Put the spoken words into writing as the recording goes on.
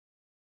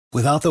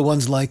Without the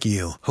ones like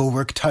you, who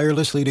work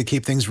tirelessly to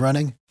keep things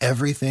running,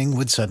 everything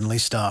would suddenly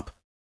stop.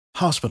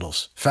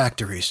 Hospitals,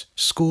 factories,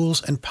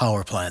 schools, and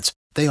power plants,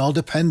 they all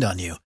depend on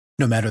you.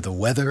 No matter the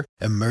weather,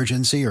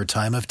 emergency, or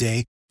time of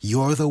day,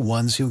 you're the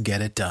ones who get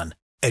it done.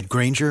 At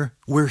Grainger,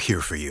 we're here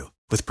for you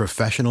with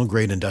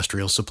professional-grade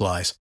industrial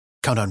supplies.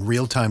 Count on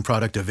real-time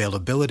product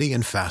availability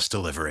and fast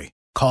delivery.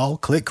 Call,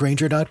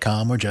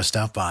 clickgrainger.com, or just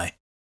stop by.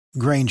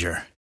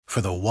 Grainger, for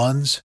the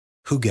ones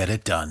who get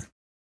it done.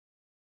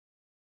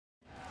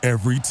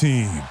 Every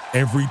team,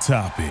 every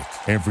topic,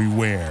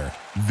 everywhere.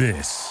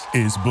 This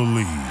is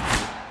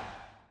Believe.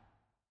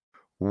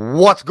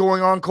 What's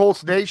going on,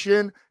 Colts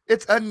Nation?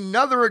 It's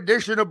another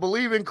edition of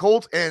Believe in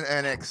Colts and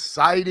an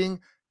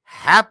exciting,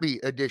 happy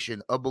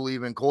edition of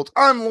Believe in Colts.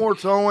 I'm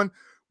Lawrence Owen.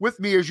 With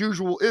me, as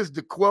usual, is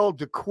DeQuell.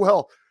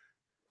 DeQuell,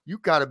 you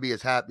got to be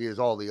as happy as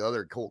all the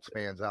other Colts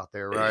fans out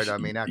there, right? I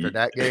mean, after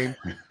that game.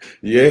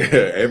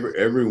 Yeah,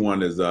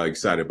 everyone is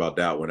excited about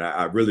that one.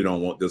 I really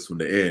don't want this one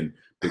to end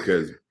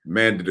because,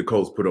 man, did the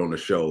Colts put on a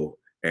show.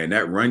 And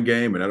that run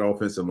game and that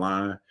offensive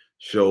line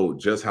showed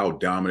just how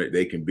dominant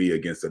they can be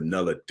against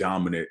another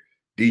dominant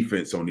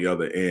defense on the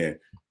other end.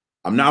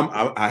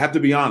 I have to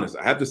be honest.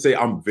 I have to say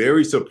I'm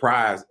very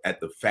surprised at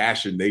the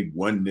fashion they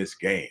won this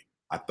game.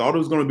 I thought it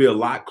was going to be a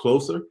lot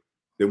closer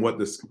than what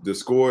the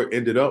score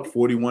ended up,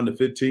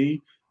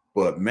 41-15.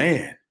 But,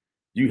 man,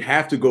 you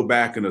have to go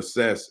back and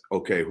assess,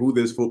 okay, who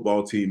this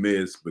football team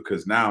is,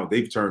 because now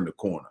they've turned the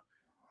corner.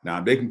 Now,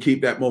 if they can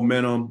keep that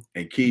momentum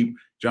and keep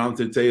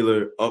Jonathan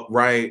Taylor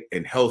upright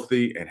and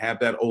healthy and have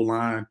that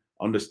O-line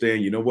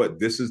understand, you know what,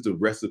 this is the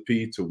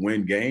recipe to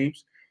win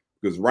games.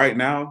 Because right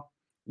now,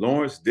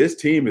 Lawrence, this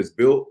team is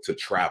built to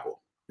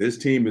travel. This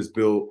team is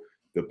built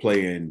to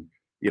play in,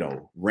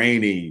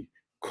 rainy,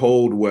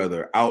 cold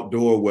weather,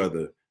 outdoor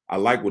weather. I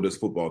like what this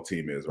football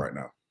team is right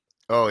now.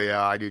 Oh,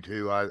 yeah, I do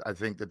too. I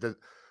think that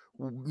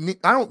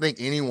I don't think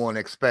anyone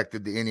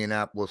expected the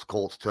Indianapolis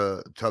Colts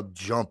to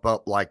jump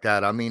up like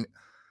that. I mean,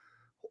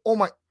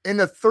 in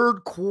the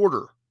third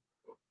quarter,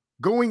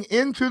 going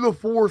into the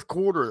fourth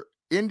quarter,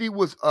 Indy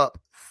was up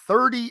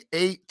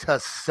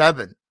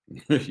 38-7.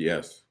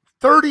 Yes.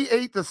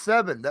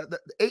 38-7.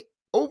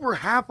 Over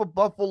half of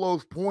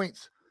Buffalo's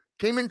points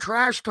came in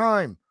trash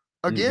time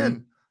again.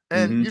 Mm-hmm.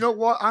 And mm-hmm. You know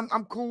what?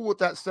 I'm cool with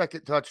that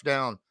second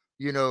touchdown,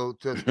 to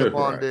Stephon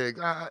Right.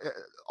 Diggs.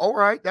 All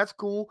right, that's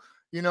cool,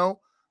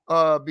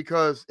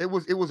 because it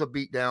was a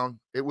beatdown.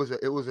 It was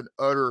an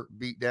utter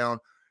beatdown.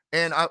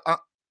 And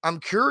I'm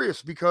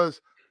curious because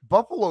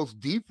Buffalo's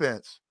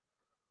defense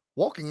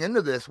walking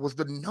into this was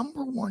the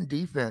number one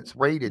defense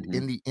rated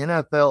in the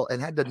NFL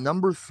and had the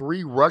number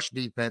 3 rush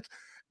defense.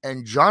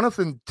 And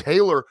Jonathan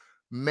Taylor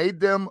made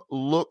them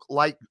look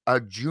like a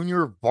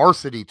junior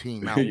varsity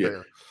team out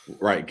there.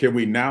 Right. Can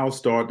we now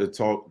start this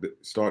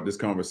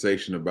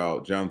conversation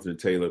about Jonathan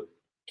Taylor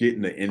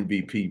getting the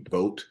MVP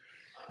vote?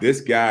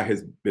 This guy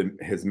has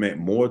meant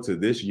more to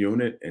this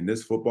unit and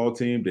this football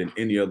team than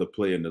any other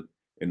player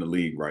in the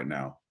league right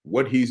now.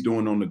 What he's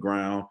doing on the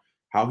ground,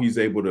 how he's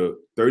able to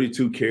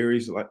 32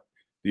 carries like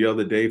the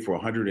other day for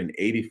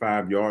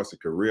 185 yards, a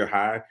career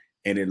high,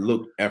 and it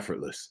looked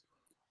effortless.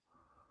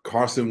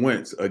 Carson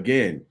Wentz,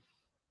 again,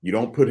 you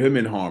don't put him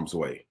in harm's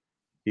way.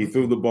 He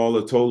threw the ball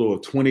a total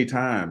of 20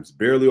 times,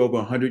 barely over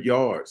 100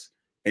 yards,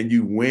 and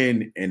you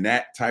win in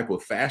that type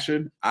of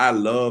fashion. I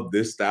love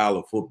this style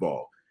of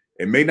football.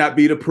 It may not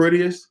be the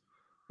prettiest,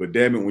 but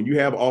damn it, when you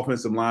have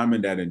offensive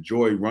linemen that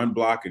enjoy run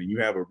blocking and you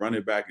have a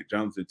running back at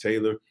Jonathan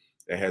Taylor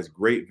that has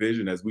great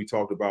vision, as we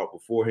talked about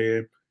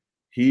beforehand,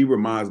 he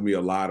reminds me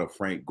a lot of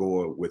Frank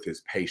Gore with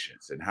his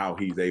patience and how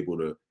he's able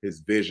to, his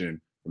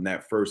vision from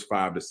that first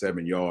 5 to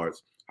 7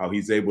 yards, how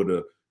he's able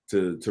to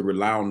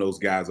rely on those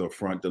guys up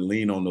front, to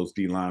lean on those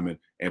D linemen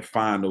and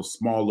find those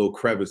small little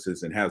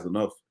crevices and have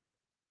enough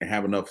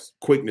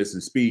quickness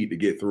and speed to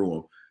get through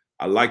them.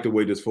 I like the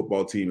way this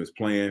football team is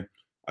playing.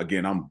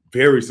 Again, I'm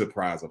very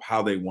surprised of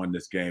how they won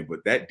this game,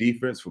 but that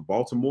defense for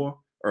Baltimore,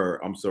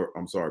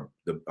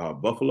 the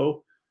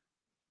Buffalo,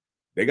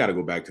 they got to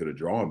go back to the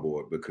drawing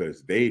board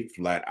because they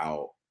flat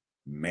out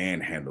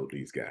manhandled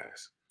these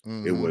guys.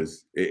 Mm-hmm.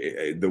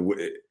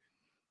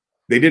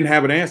 They didn't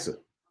have an answer.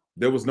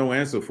 There was no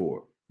answer for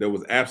it. There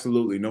was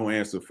absolutely no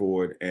answer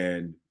for it.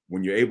 And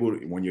when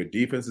your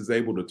defense is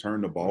able to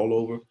turn the ball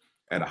over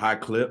at a high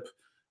clip,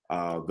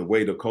 the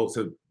way the Colts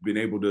have been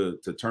able to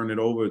turn it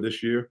over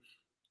this year,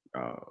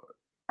 our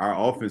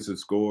offense has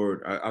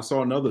scored. I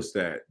saw another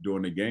stat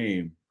during the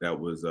game that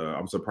was,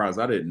 I'm surprised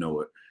I didn't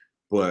know it,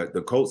 but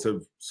the Colts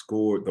have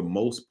scored the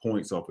most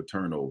points off of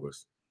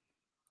turnovers,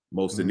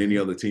 most than any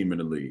other team in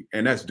the league.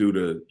 And that's due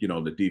to,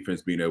 the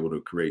defense being able to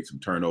create some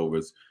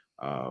turnovers.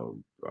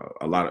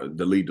 A lot of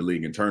the lead the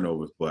league in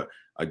turnovers. But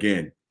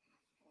again,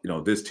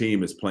 this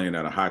team is playing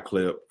at a high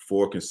clip,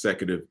 4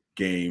 consecutive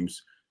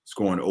games,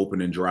 scoring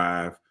opening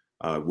drive.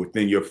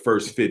 Within your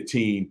first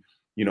 15,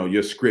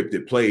 your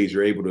scripted plays,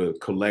 you're able to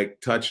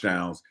collect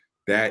touchdowns.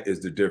 That is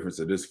the difference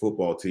of this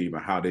football team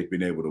and how they've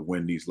been able to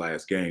win these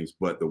last games.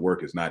 But the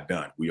work is not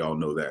done. We all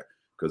know that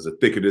because the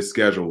thick of this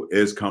schedule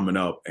is coming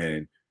up,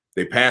 and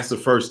they passed the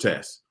first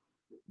test.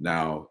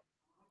 Now,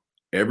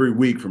 every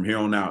week from here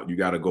on out, you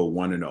got to go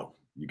 1-0.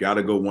 You got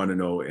to go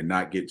 1-0 and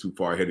not get too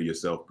far ahead of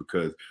yourself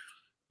because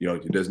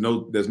there's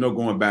no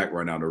going back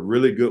right now. The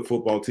really good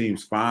football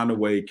teams find a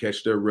way,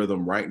 catch their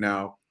rhythm right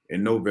now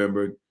in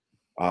November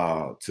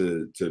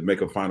to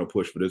make a final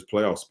push for this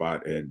playoff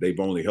spot, and they've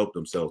only helped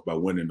themselves by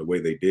winning the way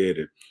they did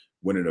and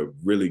winning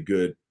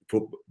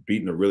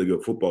beating a really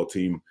good football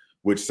team,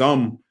 which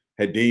some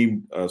had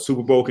deemed a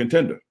Super Bowl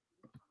contender.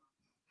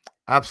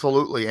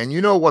 Absolutely. And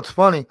you know what's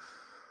funny?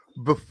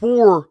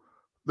 Before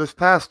this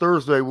past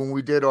Thursday, when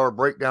we did our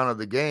breakdown of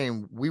the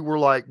game, we were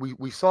like,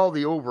 we saw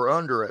the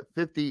over-under at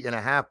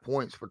 50.5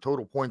 points for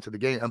total points of the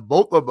game. And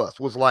both of us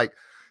was like,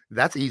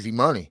 that's easy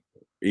money.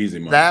 Easy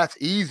money. That's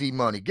easy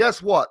money.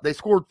 Guess what? They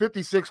scored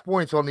 56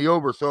 points on the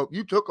over. So if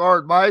you took our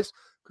advice,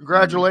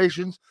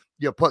 congratulations.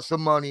 You put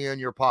some money in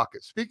your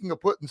pocket. Speaking of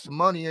putting some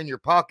money in your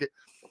pocket,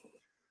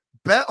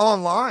 Bet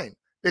Online.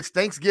 It's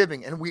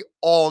Thanksgiving, and we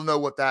all know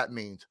what that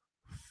means.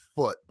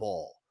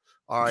 Football.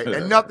 All right.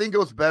 And nothing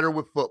goes better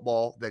with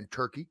football than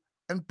turkey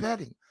and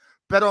betting.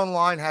 Bet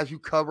Online has you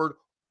covered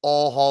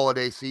all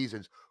holiday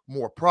seasons.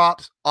 More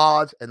props,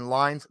 odds, and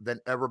lines than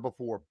ever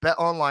before. Bet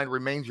Online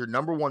remains your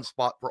number one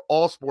spot for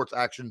all sports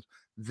actions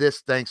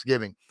this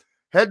Thanksgiving.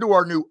 Head to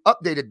our new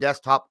updated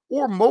desktop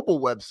or mobile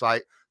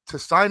website to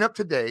sign up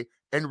today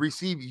and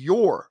receive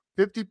your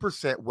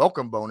 50%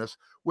 welcome bonus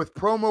with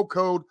promo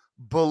code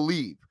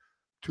BELIEVE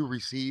to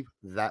receive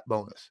that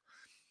bonus.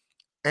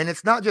 And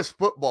it's not just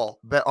football.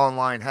 Bet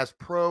Online has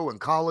pro and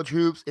college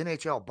hoops,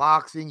 NHL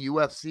boxing,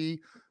 UFC,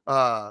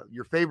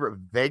 your favorite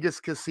Vegas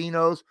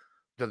casinos,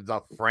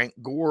 the Frank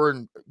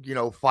Gore,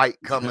 fight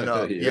coming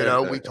up. Yeah.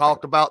 We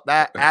talked about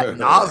that ad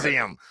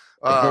nauseum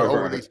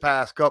over these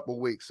past couple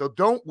weeks. So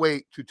don't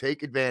wait to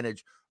take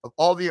advantage of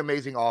all the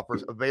amazing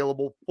offers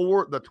available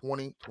for the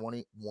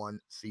 2021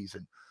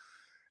 season.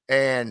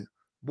 And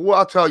boy,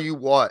 I'll tell you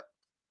what,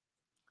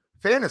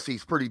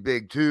 fantasy's pretty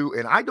big too.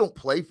 And I don't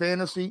play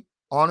fantasy,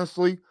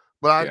 honestly,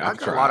 but I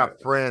got a lot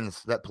of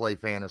friends that play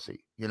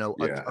fantasy, a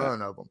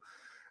ton of them.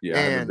 Yeah,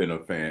 I haven't been a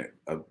fan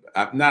of,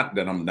 not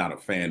that I'm not a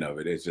fan of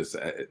it. It's just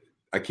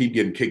I keep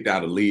getting kicked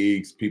out of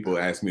leagues. People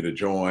ask me to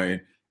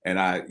join, and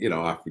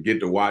I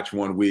forget to watch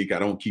one week. I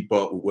don't keep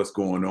up with what's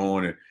going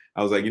on, and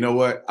I was like, you know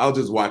what? I'll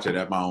just watch it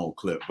at my own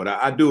clip. But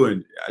I do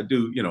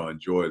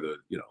enjoy the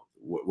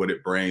what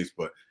it brings.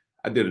 But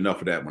I did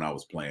enough of that when I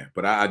was playing.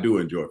 But I do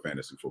enjoy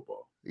fantasy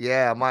football.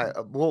 Yeah,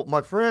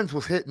 my friends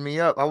was hitting me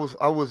up. I was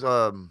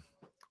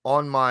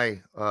on my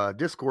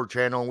Discord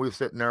channel, and we were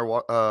sitting there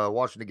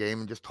watching the game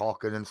and just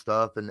talking and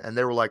stuff. And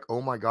they were like,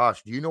 oh my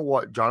gosh, do you know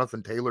what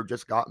Jonathan Taylor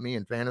just got me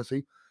in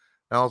fantasy?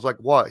 And I was like,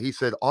 what? He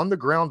said, on the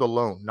ground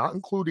alone, not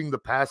including the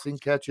passing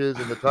catches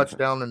and the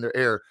touchdown in the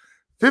air,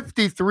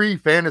 53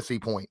 fantasy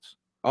points.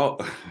 Oh,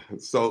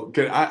 so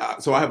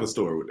I have a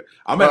story with it.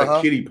 I'm at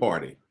a kiddie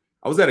party.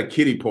 I was at a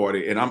kiddie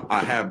party, and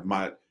I have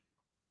my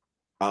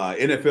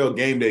NFL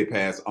Game Day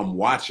pass. I'm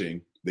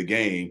watching the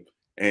game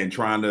and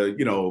trying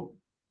to,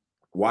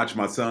 watch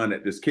my son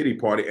at this kiddie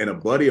party, and a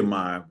buddy of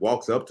mine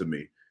walks up to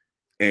me,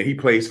 and he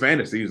plays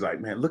fantasy. He's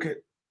like, man, look at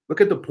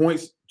the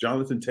points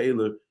Jonathan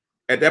Taylor.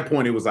 At that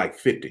point, it was like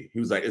 50. He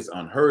was like, it's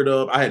unheard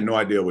of. I had no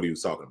idea what he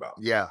was talking about.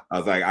 Yeah. I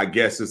was like, I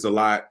guess it's a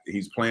lot.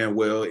 He's playing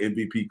well,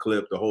 MVP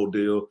clip, the whole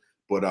deal.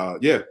 But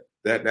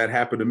that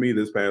happened to me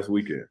this past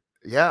weekend.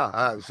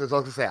 Yeah. So I was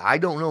going to say, I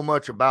don't know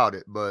much about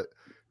it, but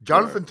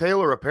Jonathan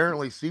Taylor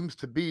apparently seems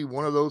to be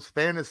one of those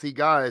fantasy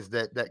guys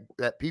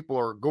that people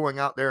are going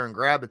out there and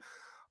grabbing.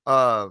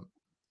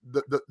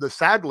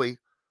 Sadly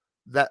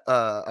that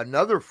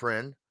another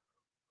friend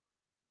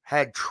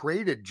had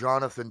traded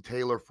Jonathan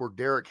Taylor for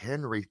Derrick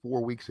Henry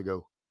 4 weeks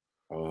ago.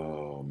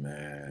 Oh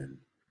man,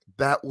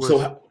 that was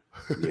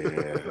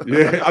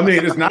yeah. I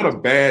mean, it's not a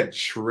bad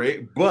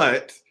trade,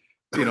 but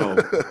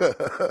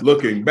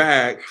looking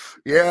back,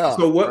 yeah.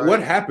 So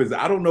what happens?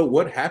 I don't know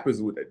what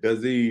happens with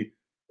it.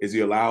 Is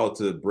he allowed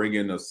to bring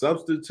in a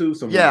substitute?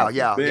 Yeah.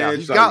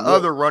 He's got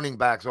other running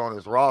backs on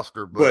his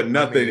roster, but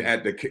nothing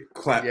at the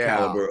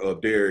caliber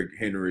of Derrick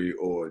Henry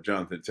or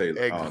Jonathan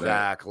Taylor.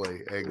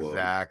 Exactly.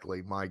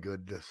 My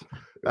goodness,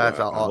 that's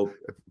for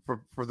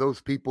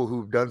those people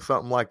who've done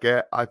something like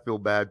that. I feel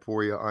bad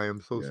for you. I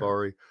am so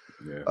sorry.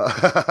 Yeah.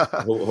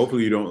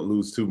 Hopefully you don't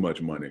lose too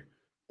much money,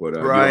 but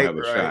you don't have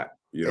a shot.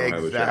 You don't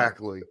have a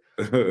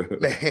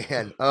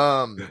Man.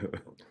 shot.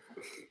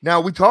 Now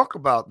we talk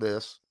about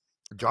this.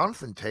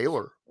 Jonathan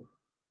Taylor,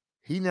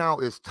 he now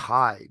is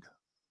tied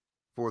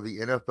for the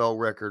NFL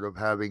record of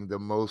having the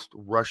most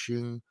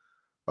rushing,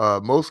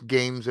 most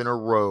games in a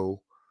row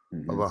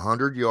of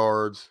 100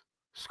 yards,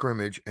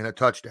 scrimmage, and a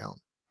touchdown.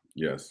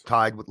 Yes.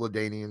 Tied with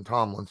LaDainian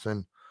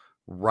Tomlinson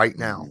right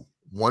now.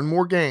 One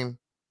more game,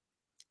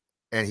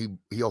 and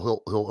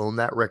he'll own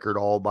that record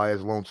all by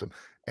his lonesome.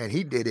 And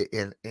he did it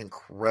in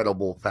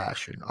incredible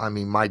fashion. I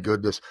mean, my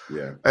goodness.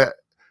 Yeah.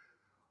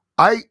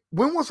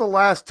 When was the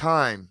last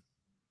time,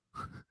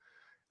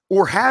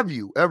 or have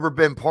you ever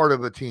been part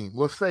of a team,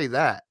 let's say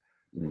that,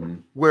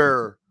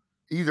 where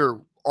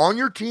either on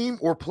your team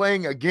or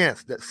playing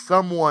against that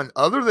someone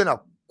other than a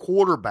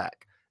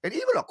quarterback And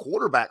even a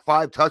quarterback,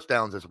 5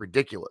 touchdowns is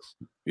ridiculous.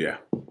 Yeah.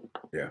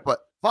 But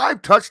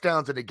 5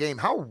 touchdowns in a game,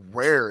 how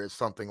rare is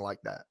something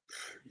like that?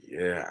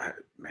 Yeah,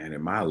 man,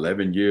 in my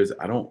 11 years,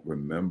 I don't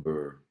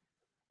remember.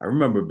 I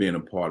remember being a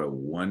part of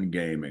one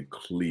game in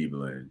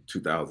Cleveland,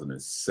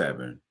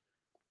 2007,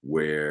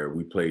 where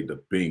we played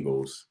the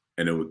Bengals,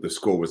 and the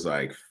score was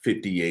like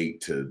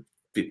 58-51,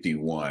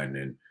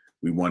 and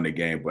we won the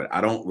game. But I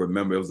don't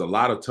remember. It was a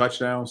lot of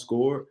touchdowns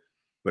scored,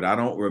 but I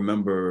don't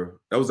remember.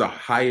 That was the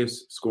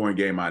highest scoring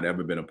game I'd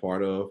ever been a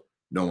part of.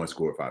 No one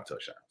scored 5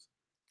 touchdowns.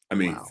 I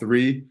mean, Wow.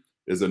 3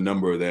 is a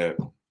number that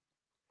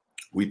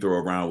we throw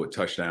around with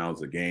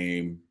touchdowns a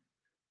game,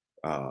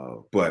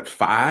 but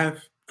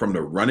 5 from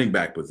the running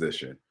back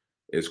position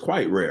is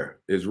quite rare.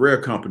 It's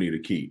rare company to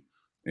keep.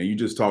 And you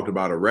just talked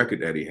about a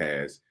record that he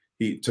has.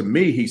 To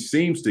me, he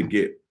seems to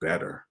get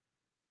better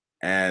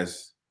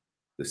as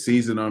the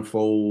season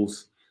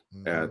unfolds.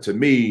 To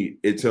me,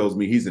 it tells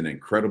me he's in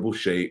incredible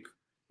shape.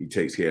 He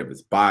takes care of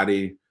his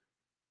body.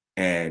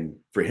 And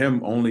for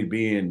him only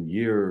being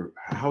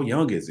how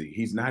young is he?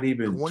 He's not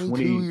even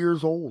 22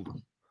 years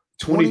old.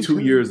 22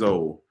 years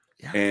old.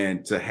 Yeah.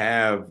 And to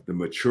have the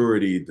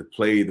maturity to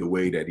play the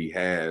way that he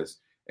has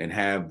and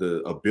have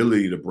the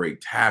ability to break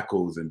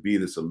tackles and be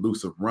this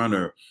elusive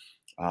runner.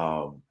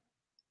 I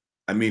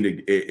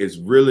mean, it's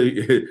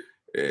really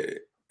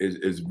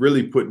it's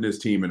really putting this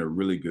team in a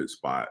really good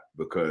spot,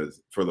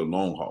 because for the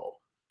long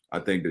haul, I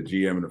think the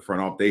GM and the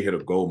front office, they hit a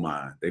gold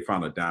mine. They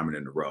found a diamond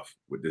in the rough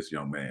with this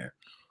young man.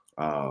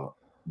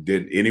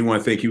 Did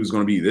anyone think he was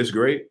going to be this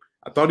great?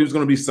 I thought he was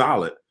going to be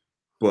solid,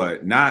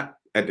 but not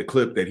at the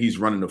clip that he's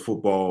running the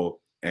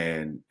football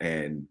and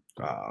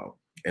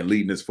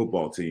leading this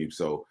football team.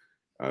 So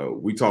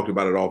we talked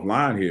about it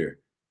offline here.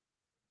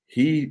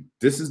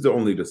 This is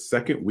only the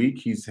second week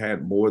he's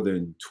had more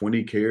than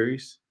 20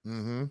 carries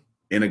in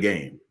a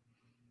game.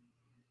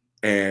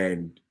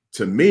 And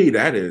to me,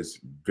 that is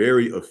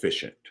very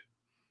efficient.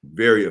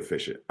 Very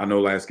efficient. I know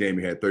last game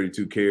he had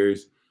 32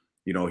 carries.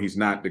 You know, he's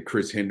not the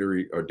Chris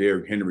Henry or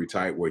Derrick Henry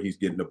type where he's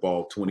getting the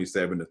ball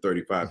 27 to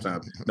 35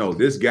 times. No,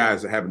 this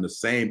guy's having the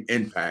same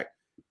impact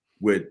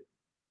with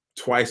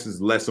twice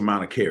as less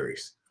amount of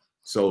carries.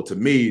 So to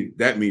me,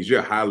 that means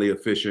you're highly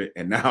efficient.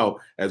 And now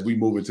as we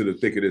move into the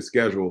thick of this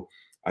schedule,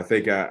 I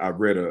think I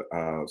read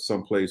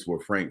some place where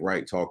Frank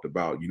Wright talked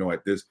about,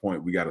 at this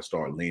point, we got to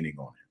start leaning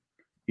on him.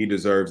 He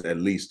deserves at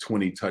least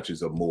 20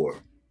 touches or more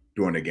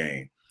during the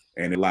game.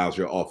 And it allows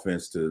your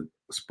offense to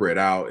spread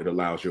out. It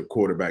allows your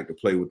quarterback to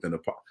play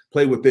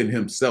within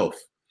himself.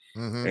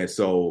 And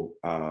so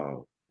I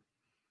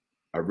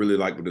really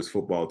like what this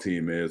football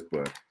team is.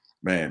 But,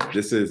 man, I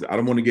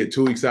don't want to get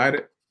too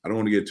excited.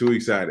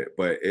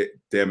 But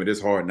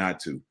it's hard not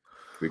to,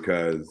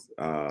 because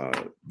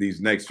these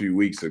next few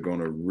weeks are going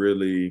to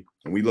really,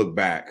 when we look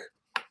back,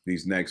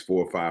 these next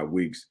 4 or 5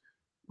 weeks,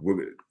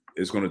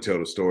 it's going to tell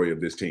the story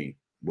of this team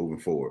moving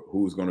forward.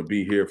 Who's going to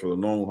be here for the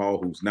long haul,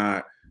 who's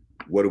not,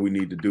 what do we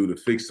need to do to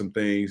fix some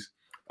things?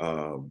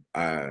 And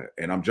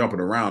I'm jumping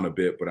around a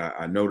bit, but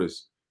I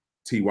noticed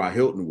T.Y.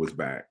 Hilton was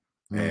back,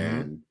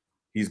 and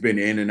he's been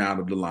in and out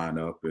of the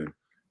lineup. And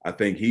I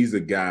think he's a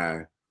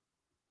guy,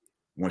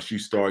 once you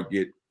start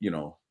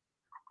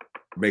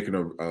making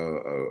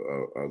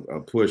a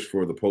push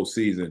for the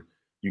postseason,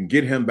 you can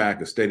get him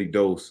back a steady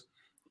dose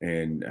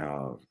and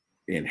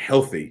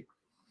healthy.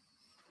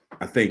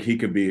 I think he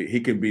can be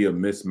a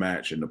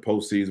mismatch in the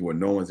postseason where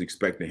no one's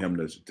expecting him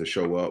to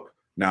show up.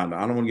 Now,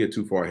 I don't want to get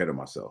too far ahead of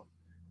myself,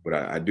 but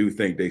I do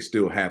think they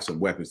still have some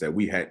weapons that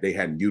they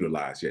hadn't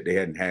utilized yet. They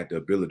hadn't had the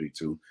ability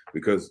to,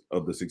 because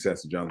of the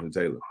success of Jonathan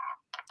Taylor.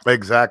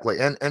 Exactly.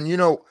 And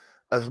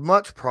as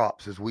much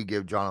props as we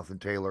give Jonathan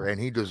Taylor,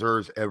 and he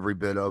deserves every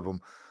bit of them,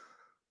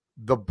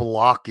 the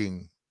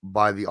blocking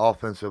by the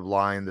offensive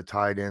line, the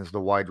tight ends,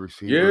 the wide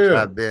receivers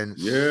have been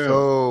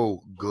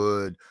so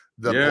good.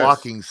 The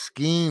blocking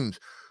schemes,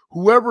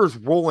 whoever's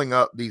rolling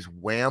up these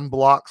wham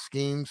block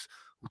schemes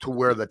to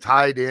where the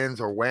tight ends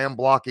are wham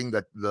blocking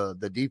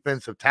the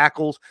defensive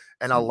tackles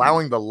and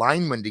allowing the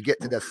linemen to get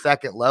to the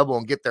second level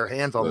and get their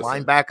hands on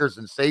linebackers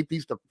and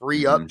safeties to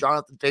free up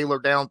Jonathan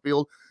Taylor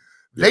downfield.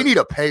 They need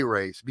a pay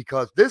raise,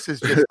 because this is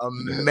just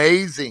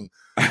amazing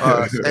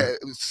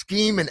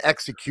scheme and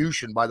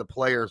execution by the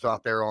players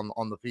out there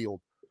on the field.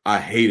 I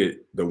hated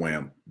the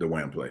wham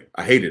play.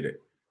 I hated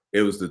it.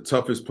 It was the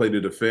toughest play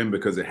to defend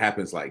because it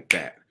happens like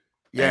that.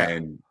 Yeah.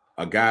 And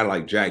a guy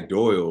like Jack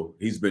Doyle,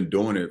 he's been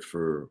doing it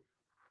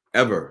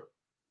forever.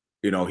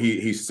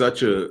 He's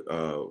such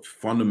a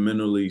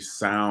fundamentally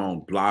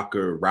sound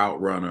blocker,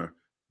 route runner,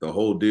 the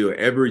whole deal.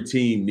 Every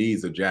team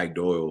needs a Jack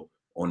Doyle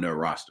on their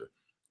roster,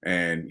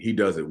 and he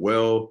does it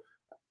well.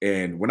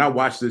 And when I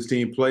watch this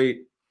team play,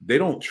 they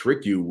don't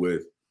trick you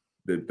with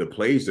the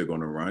plays they're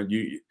going to run.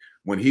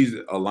 When he's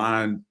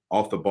aligned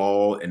off the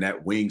ball and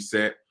that wing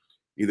set,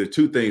 either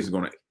 2 things are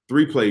going to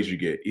 3 plays you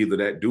get. Either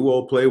that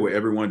duo play where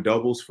everyone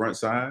doubles front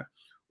side,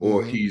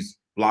 or he's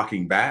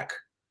blocking back.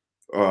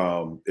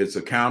 It's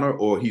a counter,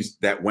 or he's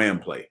that wham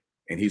play,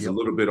 and he's a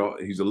little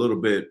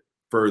bit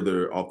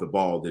further off the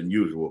ball than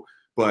usual.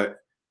 But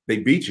they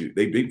beat you.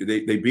 They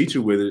beat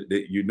you with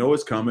it. You know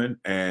it's coming.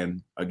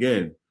 And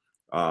again,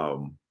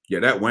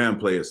 that wham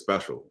play is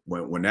special.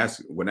 When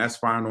that's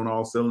firing on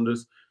all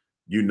cylinders,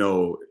 you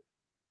know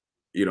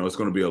it's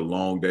going to be a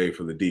long day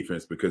for the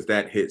defense, because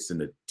that hits in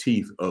the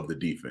teeth of the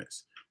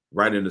defense,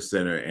 right in the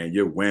center, and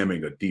you're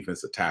whamming a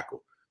defensive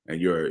tackle,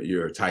 and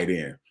you're a tight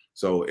end.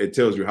 So it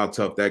tells you how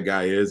tough that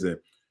guy is. And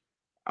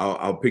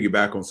I'll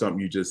piggyback on something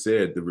you just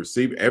said. The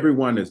receiver,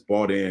 everyone is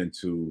bought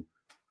into.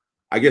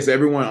 I guess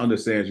everyone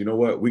understands. You know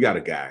what? We got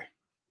a guy.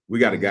 We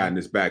got a guy in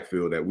this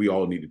backfield that we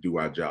all need to do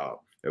our job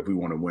if we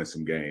want to win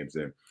some games.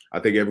 And I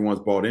think everyone's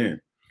bought in.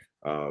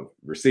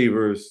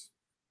 Receivers,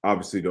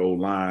 obviously the old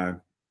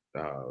line.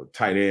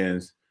 Tight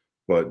ends,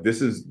 but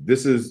this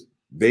is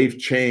they've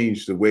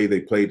changed the way they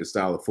played the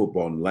style of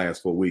football in the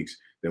last 4 weeks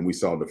than we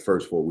saw the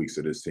first 4 weeks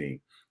of this team.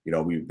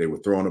 They were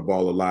throwing the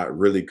ball a lot,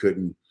 really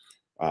couldn't.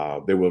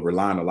 They were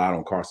relying a lot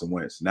on Carson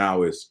Wentz.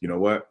 Now it's, you know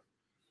what?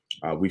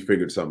 We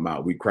figured something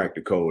out. We cracked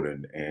the code,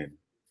 and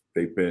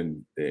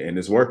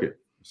it's working.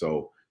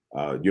 So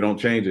you don't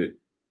change it.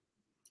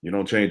 You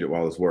don't change it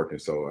while it's working.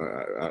 So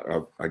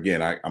I'm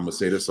gonna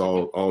say this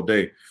all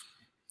day.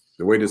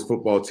 The way this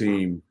football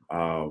team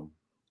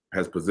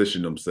has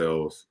positioned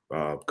themselves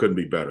couldn't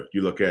be better.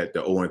 You look at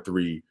the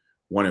 0-3,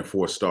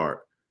 1-4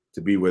 start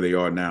to be where they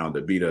are now,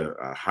 to beat a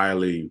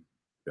highly,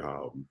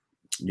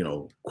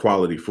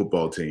 quality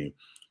football team,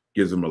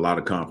 gives them a lot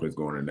of confidence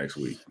going into next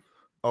week.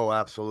 Oh,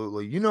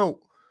 absolutely. You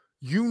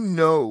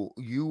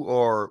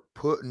are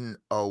putting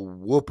a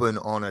whooping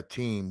on a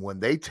team when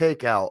they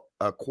take out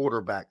a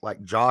quarterback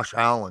like Josh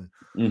Allen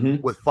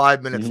with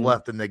 5 minutes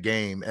left in the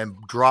game and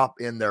drop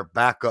in their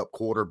backup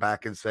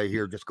quarterback and say,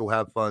 here, just go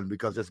have fun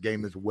because this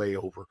game is way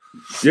over.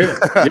 Yeah.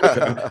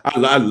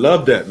 I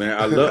love that, man.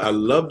 I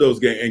love those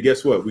games. And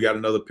guess what? We got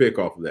another pick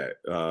off of that.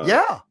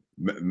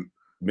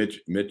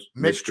 Mitch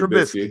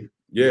Trubisky.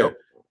 Yeah. Yep.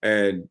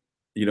 And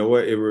you know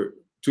what? It were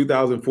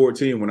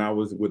 2014 when I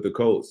was with the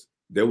Colts.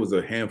 There was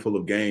a handful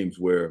of games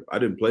where I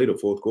didn't play the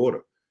fourth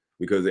quarter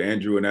because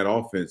Andrew and that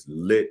offense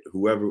lit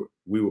whoever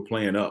we were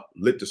playing up,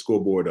 lit the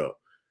scoreboard up.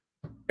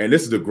 And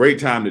this is a great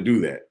time to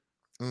do that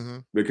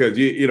because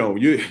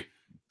you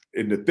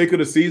in the thick of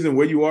the season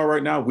where you are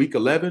right now, week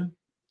 11,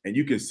 and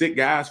you can sit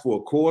guys for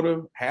a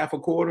quarter, half a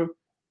quarter.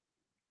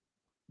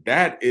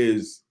 That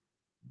is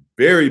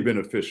very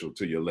beneficial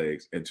to your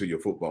legs and to your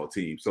football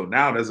team. So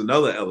now there's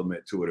another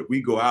element to it. If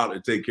we go out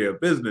and take care of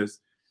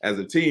business as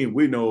a team,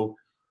 we know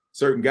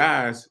certain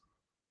guys,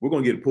 we're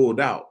going to get pulled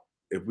out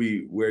if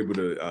we're able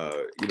to,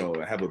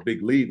 have a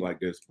big lead like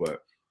this.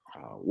 But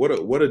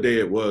what a day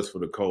it was for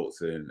the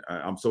Colts. And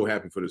I'm so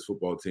happy for this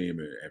football team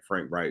and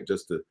Frank Wright.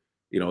 Just to,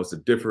 it's a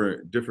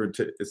different,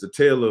 it's a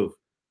tale of,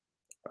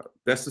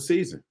 that's the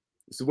season.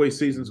 It's the way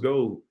seasons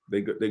go. They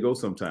go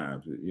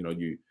sometimes,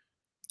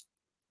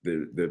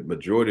 the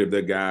majority of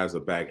their guys are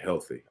back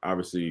healthy.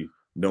 Obviously,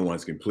 no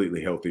one's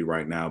completely healthy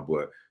right now,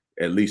 but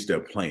at least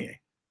they're playing.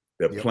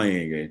 They're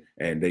playing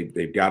and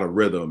they've got a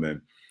rhythm. And,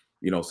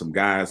 some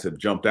guys have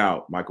jumped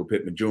out. Michael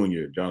Pittman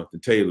Jr., Jonathan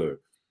Taylor,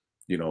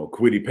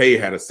 Kwity Paye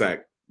had a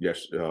sack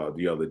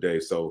the other day.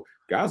 So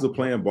guys are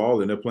playing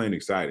ball and they're playing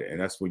excited. And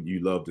that's what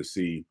you love to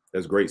see.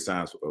 That's great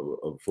signs of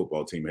a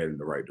football team heading in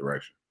the right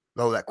direction.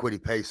 Oh, that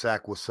Kwity Paye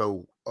sack was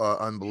so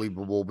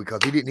unbelievable because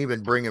he didn't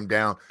even bring him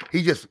down.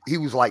 He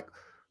was like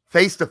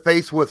face to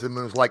face with him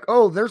and was like,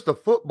 oh, there's the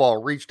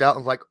football, reached out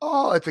and was like,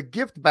 oh, it's a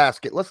gift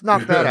basket. Let's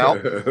knock that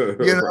out. It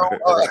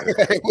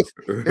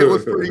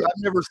was pretty.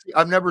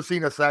 I've never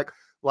seen a sack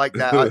like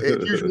that.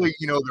 It's usually,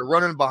 they're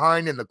running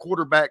behind and the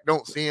quarterback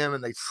don't see him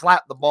and they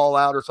slap the ball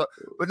out or something.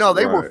 But no,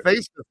 they were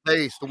face to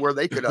face to where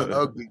they could have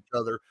hugged each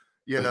other,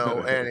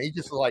 and he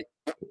just like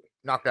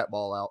knocked that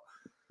ball out.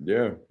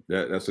 Yeah,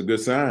 that's a good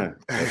sign.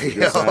 That's a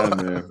good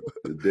sign, man.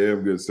 A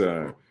damn good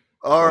sign.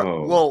 All right.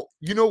 Oh. Well,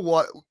 you know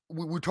what?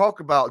 We talk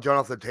about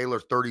Jonathan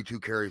Taylor's 32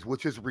 carries,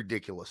 which is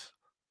ridiculous.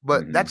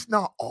 But that's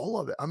not all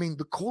of it. I mean,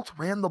 the Colts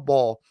ran the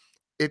ball.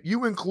 If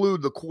you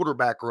include the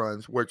quarterback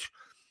runs, which,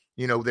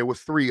 there was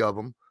 3 of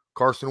them.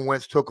 Carson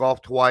Wentz took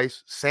off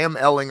twice. Sam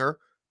Ehlinger,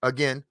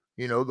 again,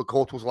 the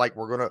Colts was like,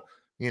 we're going to,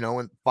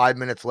 in 5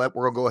 minutes left,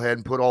 we're going to go ahead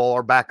and put all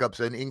our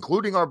backups in,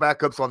 including our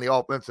backups on the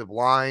offensive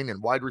line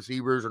and wide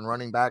receivers and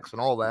running backs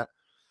and all that.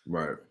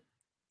 Right.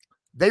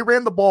 They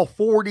ran the ball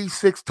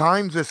 46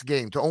 times this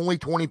game to only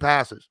 20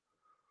 passes.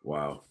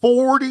 Wow.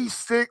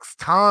 46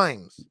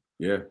 times.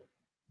 Yeah.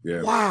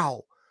 Yeah.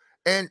 Wow.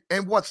 And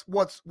what's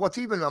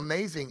even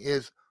amazing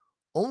is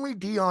only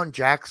Deion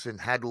Jackson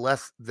had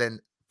less than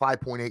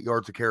 5.8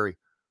 yards a carry.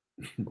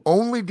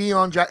 Only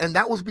Deion Jackson. And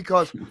that was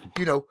because,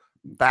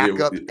 back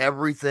up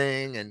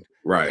everything and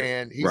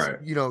he's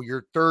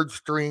your third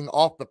string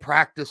off the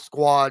practice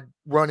squad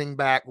running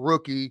back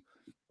rookie.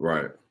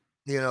 Right.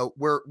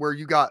 Where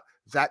you got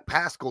Zach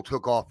Pascal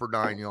took off for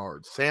 9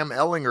 yards. Sam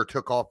Ehlinger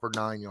took off for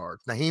 9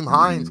 yards. Naheem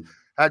Hines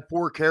had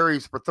 4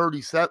 carries for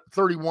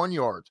 31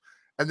 yards.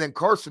 And then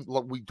Carson,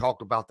 look, we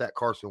talked about that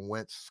Carson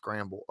Wentz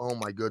scramble. Oh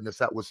my goodness.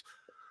 That was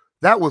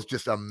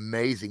just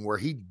amazing where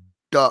he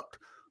ducked.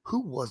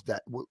 Who was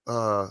that?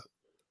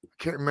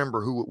 can't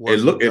remember who it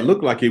It was.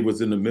 looked like he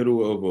was in the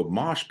middle of a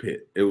mosh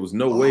pit. It was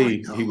no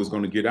way he was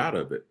going to get out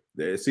of it.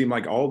 It seemed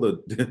like all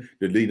the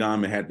D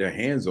linemen had their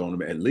hands on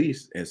him at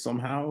least, and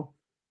somehow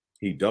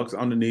he ducks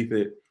underneath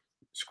it,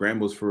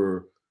 scrambles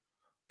for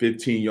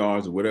 15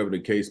 yards or whatever the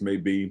case may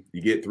be.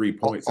 You get 3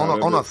 points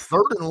on a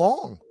third and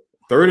long.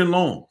 Third and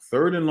long.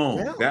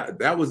 Yeah.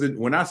 That was it.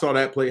 When I saw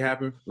that play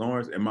happen,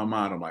 Lawrence, in my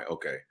mind, I'm like,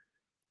 okay,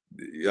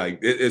 like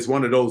it's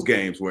one of those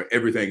games where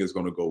everything is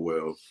going to go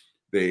well.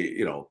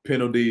 They,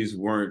 penalties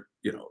weren't,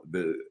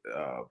 the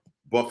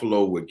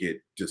Buffalo would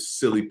get just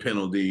silly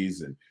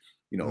penalties, and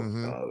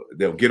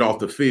they'll get off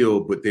the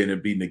field, but then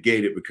it'd be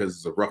negated because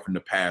it's a roughing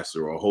the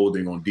passer or a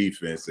holding on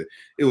defense. And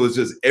it was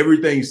just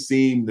everything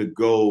seemed to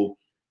go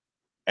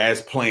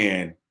as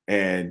planned,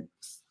 and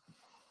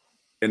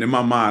in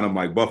my mind, I'm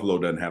like, Buffalo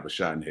doesn't have a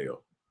shot in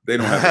hell. They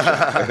don't have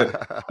a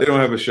shot. They don't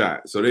have a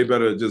shot. So they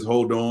better just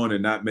hold on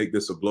and not make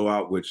this a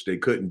blowout, which they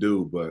couldn't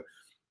do. But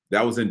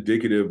that was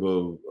indicative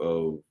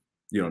of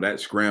that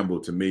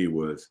scramble to me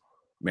was,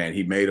 man,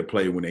 he made a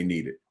play when they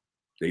needed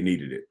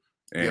it.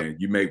 And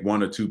you make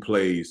one or two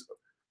plays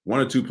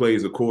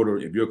a quarter.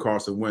 If you're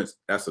Carson Wentz,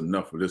 that's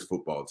enough for this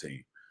football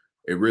team.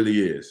 It really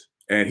is.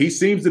 And he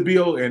seems to be,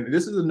 and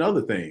this is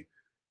another thing,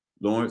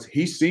 Lawrence,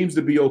 he seems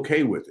to be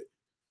okay with it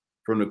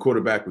from the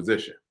quarterback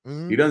position.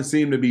 Mm-hmm. He doesn't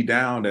seem to be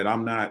down that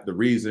I'm not the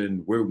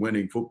reason we're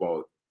winning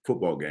football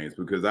games,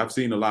 because I've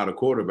seen a lot of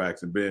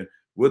quarterbacks and been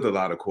with a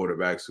lot of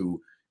quarterbacks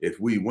who, if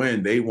we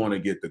win, they want to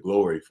get the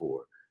glory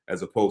for it,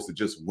 as opposed to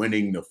just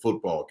winning the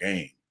football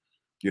game.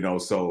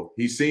 So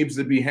he seems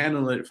to be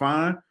handling it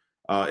fine.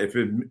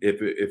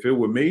 If it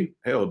were me,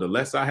 hell, the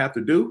less I have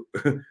to do,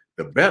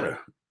 the better.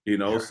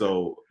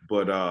 So,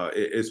 but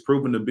it's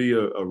proven to be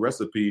a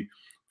recipe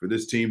for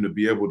this team to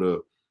be able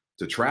to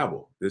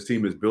travel. This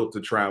team is built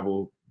to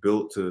travel,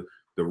 built to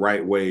the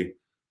right way.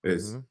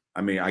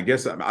 I mean, I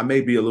guess I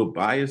may be a little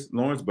biased,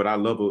 Lawrence, but I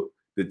love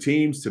the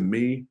teams. To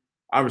me,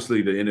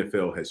 obviously the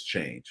NFL has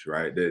changed,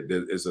 right?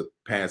 There's a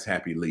pass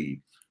happy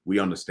league. We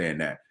understand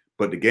that.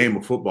 But the game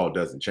of football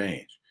doesn't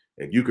change.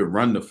 If you can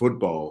run the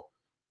football,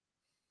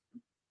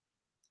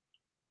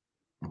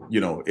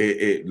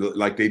 it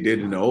like they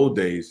did in the old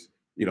days,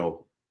 in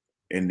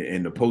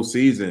the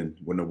postseason,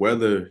 when the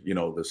weather,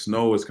 the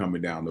snow is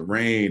coming down, the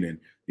rain, and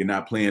you're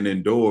not playing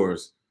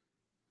indoors,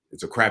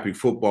 it's a crappy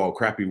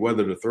crappy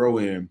weather to throw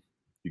in.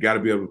 You got to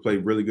be able to play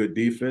really good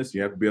defense.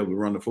 You have to be able to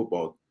run the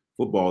football,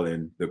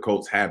 and the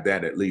Colts have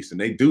that at least. And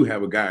they do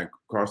have a guy,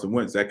 Carson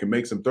Wentz, that can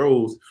make some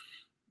throws,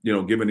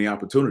 given the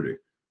opportunity.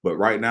 But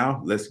right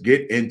now, let's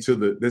get into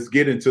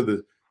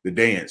the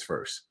dance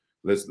first.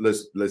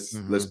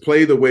 Let's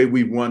play the way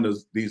we've won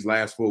these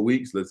last 4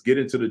 weeks. Let's get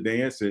into the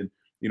dance, and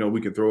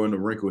we can throw in a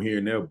wrinkle here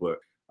and there. But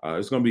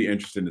it's going to be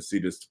interesting to see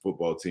this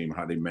football team,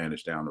 how they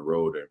manage down the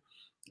road, and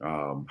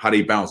how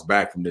they bounce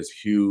back from this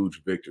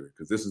huge victory,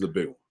 because this is a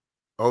big one.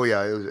 Oh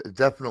yeah, it was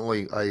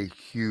definitely a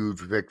huge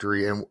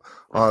victory. And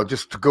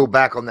just to go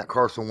back on that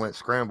Carson Wentz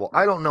scramble,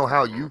 I don't know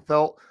how you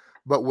felt,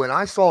 but when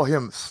I saw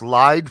him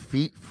slide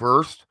feet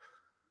first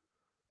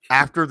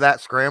after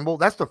that scramble,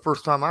 that's the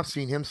first time I've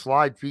seen him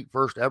slide feet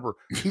first ever.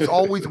 He's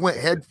always went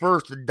head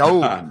first and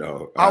dove.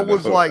 I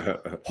was like,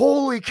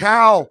 holy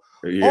cow.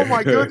 Yeah. Oh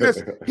my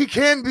goodness, he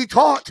can be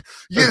taught,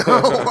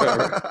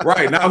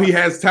 Right, now he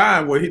has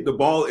time where the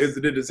ball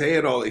isn't in his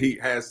head. He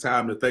has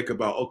time to think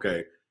about,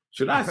 okay,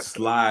 should I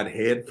slide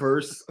head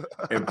first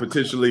and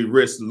potentially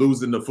risk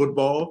losing the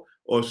football?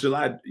 Or should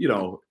I,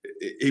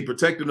 he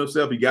protected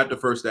himself. He got the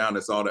first down.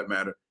 That's all that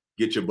mattered.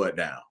 Get your butt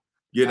down.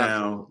 Get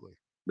down.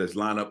 Let's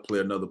line up, play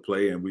another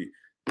play, and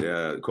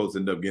the Colts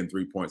ended up getting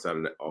 3 points off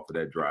of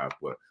that drive.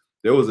 But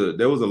there was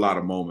a lot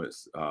of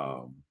moments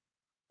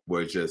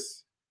where it's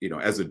just,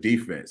 as a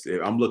defense,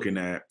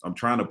 I'm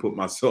trying to put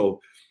myself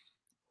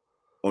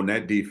on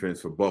that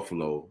defense for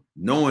Buffalo,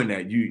 knowing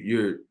that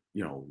you're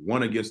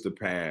one against the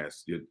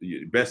pass,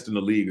 you're best in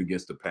the league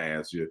against the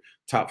pass, you're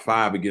top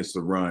 5 against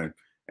the run,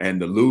 and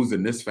to lose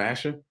in this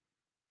fashion,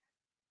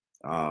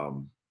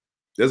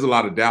 there's a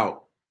lot of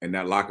doubt in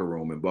that locker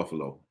room in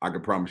Buffalo. I can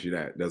promise you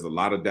that. There's a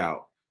lot of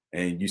doubt.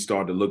 And you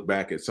start to look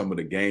back at some of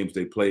the games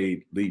they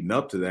played leading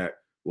up to that.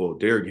 Well,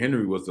 Derrick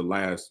Henry was the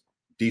last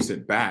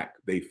decent back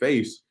they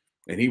faced,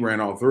 and he ran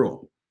all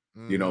through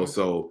them.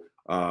 So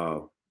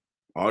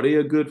are they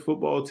a good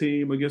football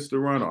team against the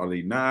run? Are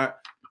they not?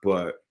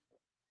 But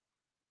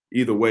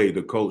either way,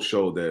 the Colts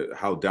showed that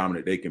how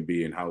dominant they can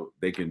be and how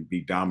they can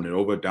be dominant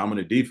over a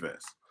dominant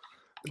defense.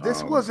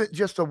 This wasn't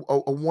just a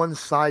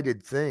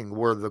one-sided thing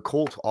where the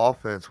Colts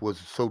offense was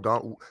so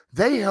dominant.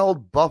 They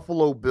held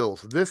Buffalo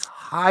Bills, this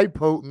high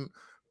potent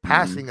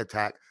passing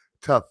attack,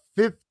 to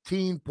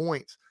 15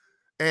 points.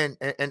 And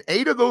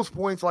 8 of those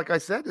points, like I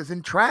said, is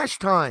in trash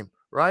time,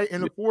 right?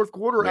 In the fourth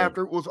quarter,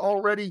 after it was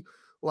already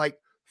like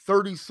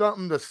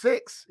 30-something to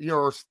 6,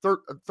 or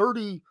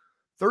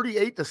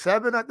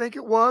 38-7, I think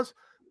it was.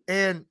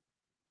 And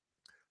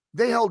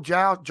they held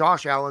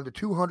Josh Allen to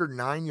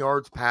 209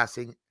 yards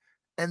passing,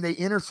 and they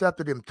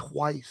intercepted him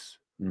twice.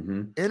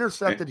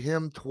 Intercepted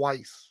him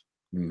twice.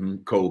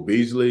 Cole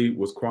Beasley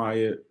was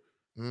quiet.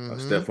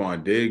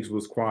 Stephon Diggs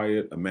was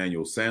quiet.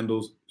 Emmanuel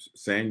Samuels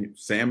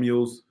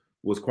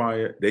was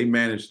quiet. They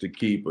managed to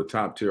keep a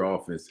top-tier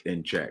offense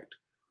in check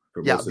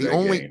for most of that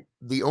game.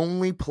 The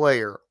only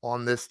player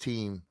on this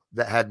team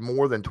that had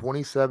more than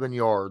 27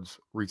 yards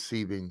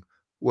receiving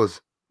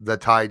was the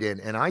tight end.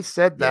 And I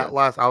said that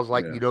I was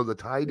like, the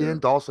tight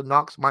end, Dawson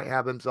Knox, might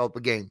have himself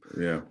a game.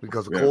 Yeah.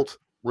 Because the Colts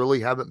really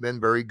haven't been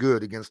very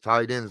good against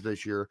tight ends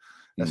this year,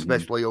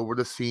 especially over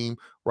the seam,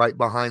 right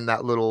behind the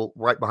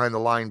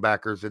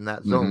linebackers in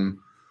that zone.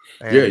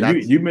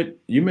 And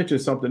you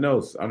mentioned something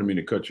else. I don't mean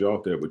to cut you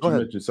off there, but you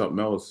mentioned something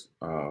else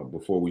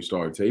before we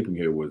started taping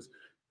here was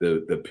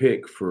the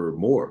pick for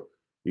Moore.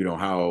 You know,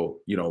 how,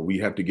 we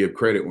have to give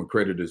credit when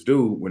credit is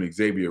due when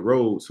Xavier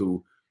Rhodes,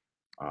 who,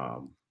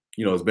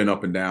 has been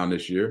up and down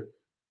this year.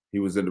 He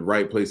was in the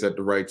right place at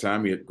the right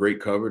time. He had great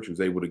coverage,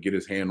 was able to get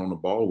his hand on the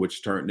ball,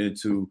 which turned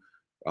into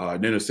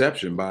an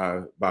interception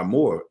by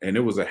Moore. And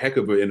it was a heck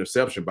of an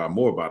interception by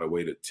Moore, by the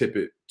way, to tip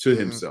it to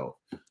himself.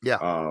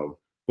 Yeah.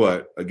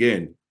 But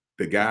again,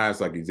 the guys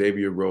like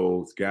Xavier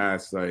Rhodes,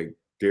 guys like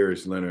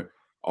Darius Leonard,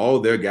 all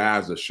their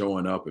guys are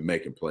showing up and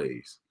making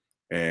plays.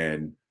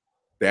 And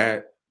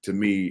that, to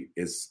me,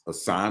 is a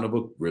sign of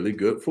a really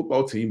good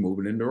football team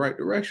moving in the right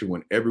direction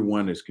when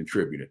everyone is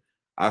contributing.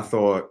 I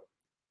thought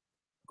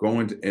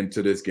going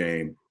into this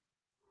game,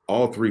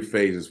 all three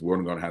phases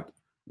were going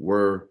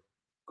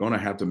to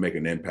have to make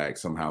an impact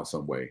somehow,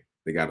 some way.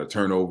 They got a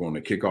turnover on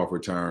the kickoff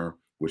return,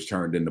 which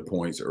turned into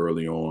points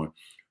early on.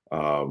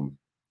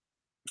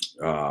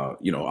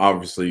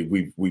 Obviously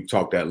we've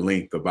talked at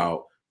length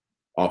about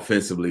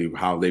offensively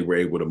how they were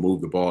able to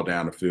move the ball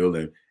down the field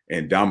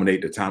and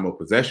dominate the time of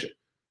possession.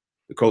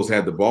 The Colts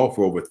had the ball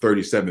for over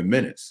 37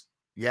 minutes.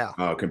 Yeah.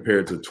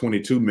 Compared to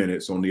 22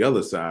 minutes on the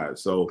other side.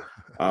 So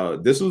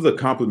this was a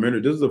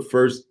complimentary. This is the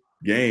first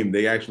game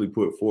they actually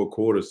put 4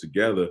 quarters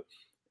together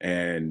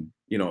and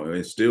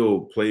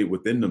still played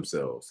within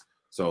themselves.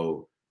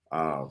 So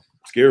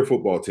scary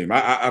football team.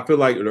 I feel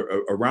like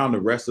around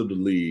the rest of the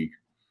league,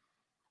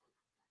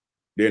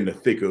 they're in the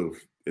thick of,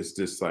 it's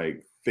just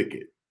like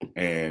thicket.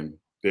 And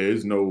there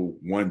is no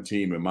one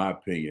team, in my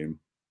opinion,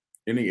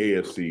 in the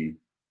AFC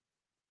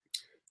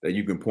that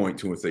you can point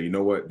to and say, you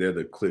know what, they're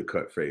the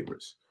clear-cut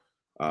favorites.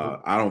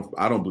 I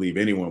don't believe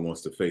anyone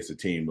wants to face a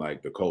team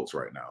like the Colts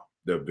right now.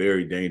 They're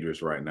very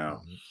dangerous right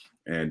now,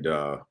 and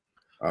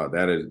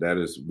that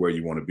is where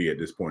you want to be at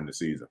this point in the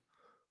season.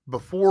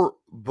 Before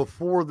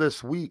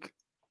this week,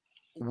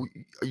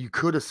 you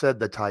could have said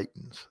the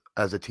Titans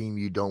as a team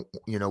you don't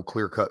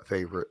clear-cut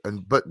favorite,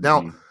 but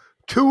now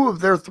 2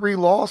 of their 3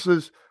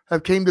 losses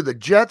have came to the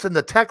Jets and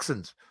the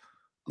Texans.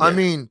 Yeah. I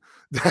mean,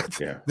 that's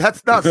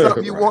not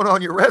something you want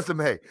on your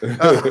resume.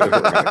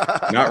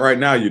 Not right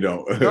now, you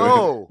don't.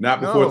 No,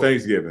 not before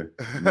Thanksgiving.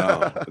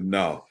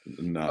 No.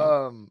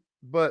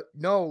 But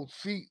no,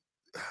 see,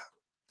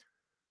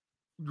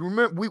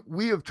 remember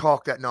we have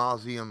talked ad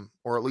nauseum,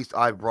 or at least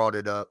I've brought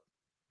it up,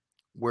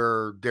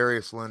 where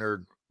Darius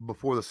Leonard,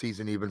 before the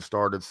season even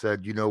started,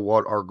 said, you know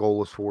what, our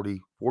goal is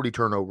 40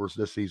 turnovers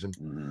this season.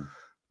 Mm-hmm.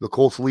 The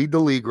Colts lead the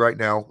league right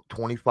now,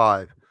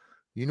 25.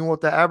 You know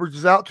what the average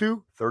is out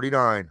to?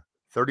 39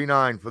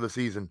 for the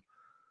season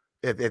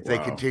if they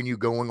continue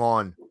going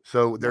on.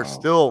 So they're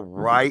still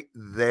right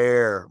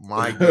there.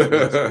 My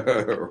goodness.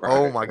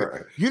 Oh, my God.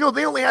 Right.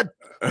 They only had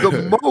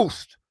the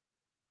most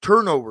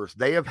turnovers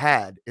they have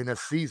had in a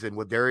season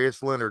with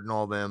Darius Leonard and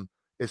all them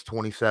is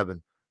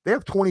 27. They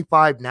have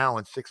 25 now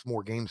and 6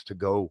 more games to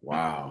go.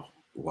 Wow.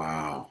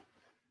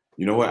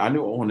 You know what? I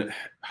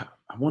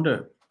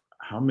wonder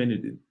how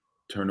many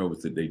turnovers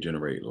did they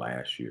generate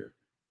last year?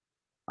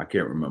 I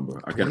can't remember.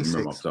 26. I can't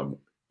remember off something.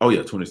 Oh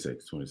yeah,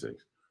 26.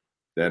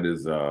 That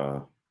is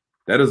a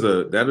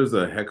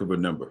heck of a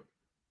number.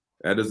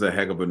 That is a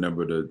heck of a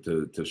number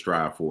to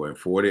strive for. And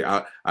 40,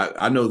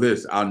 I know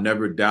this. I'll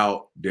never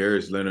doubt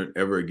Darius Leonard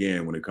ever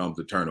again when it comes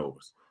to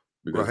turnovers,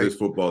 because this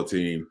football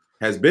team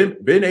has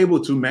been able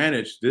to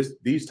manage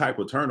these type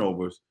of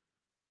turnovers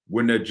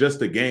when they're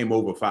just a game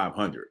over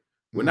 500.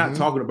 We're not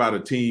talking about a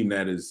team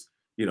that is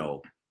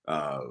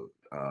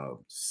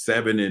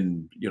 7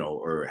 and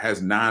or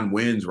has 9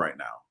 wins right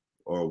now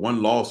or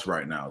 1 loss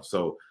right now.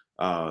 So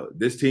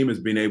this team has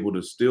been able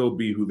to still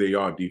be who they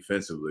are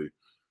defensively,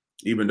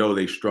 even though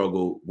they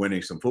struggle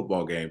winning some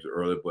football games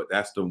early. But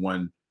that's the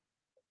one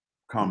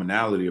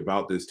commonality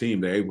about this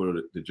team. They're able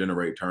to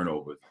generate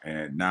turnovers.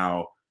 And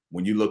now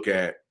when you look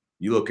at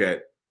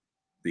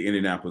the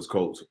Indianapolis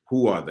Colts,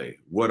 who are they?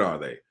 What are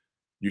they?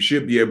 You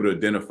should be able to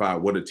identify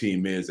what a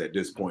team is at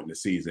this point in the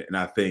season. And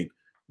I think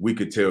we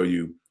could tell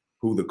you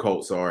who the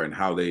Colts are and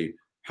how they're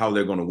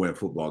going to win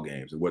football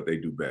games and what they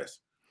do best.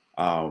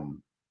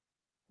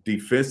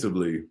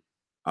 Defensively,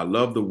 I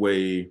love the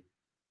way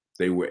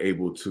they were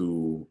able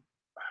to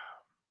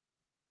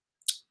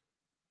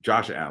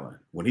Josh Allen,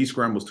 when he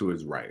scrambles to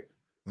his right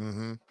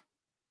and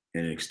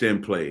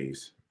extend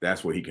plays,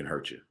 that's where he can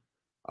hurt you.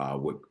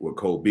 With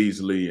Cole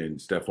Beasley and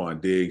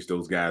Stephon Diggs,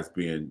 those guys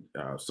being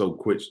so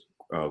quick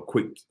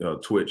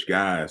twitch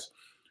guys,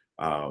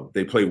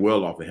 they play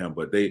well off of him.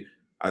 But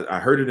I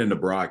heard it in the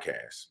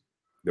broadcast.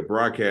 the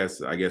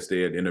broadcast, I guess they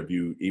had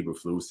interviewed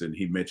Eberflus, and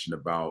he mentioned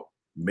about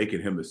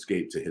making him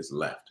escape to his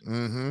left,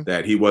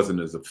 that he wasn't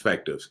as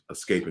effective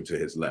escaping to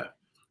his left.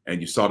 And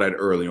you saw that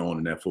early on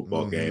in that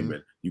football game,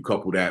 and you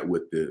couple that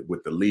with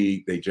the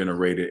league they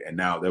generated, and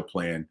now they're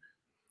playing,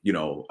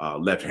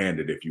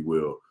 left-handed, if you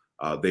will.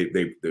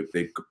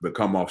 They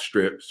come off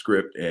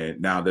script,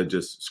 and now they're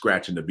just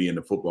scratching to be in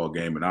the football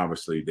game, and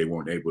obviously they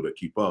weren't able to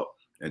keep up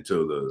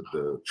until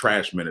the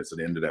trash minutes at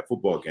the end of that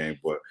football game.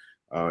 But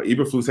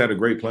Eberflus had a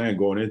great plan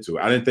going into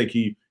it. I didn't think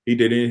he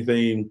did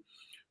anything,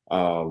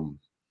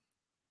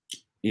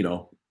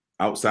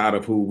 outside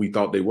of who we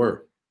thought they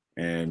were,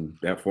 and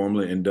that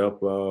formula ended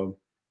up, working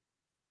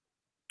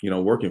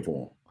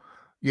for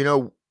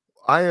him.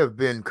 I have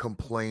been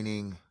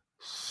complaining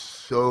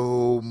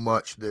so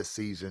much this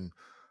season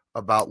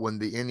about when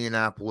the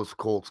Indianapolis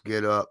Colts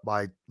get up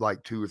by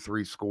like 2 or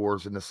 3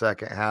 scores in the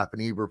second half,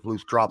 and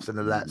Eberflus drops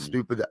into that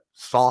stupid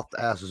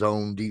soft-ass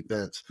zone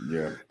defense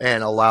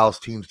and allows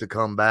teams to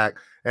come back.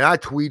 And I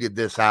tweeted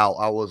this out.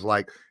 I was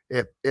like,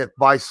 if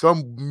by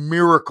some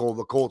miracle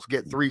the Colts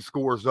get 3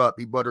 scores up,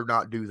 he better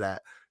not do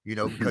that,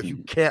 because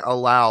you can't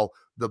allow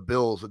the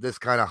Bills with this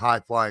kind of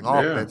high-flying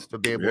offense to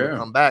be able to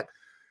come back.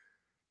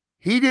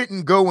 He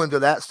didn't go into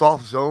that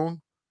soft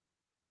zone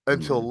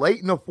until late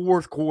in the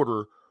fourth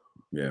quarter,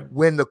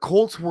 when the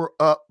Colts were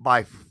up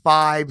by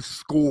 5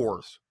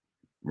 scores.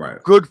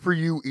 Right. Good for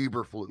you,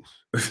 Eberflus.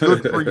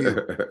 Good for you.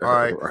 All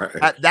right.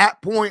 At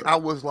that point, I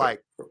was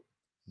like,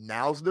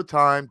 now's the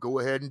time. Go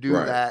ahead and do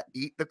that.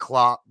 Eat the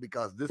clock,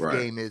 because this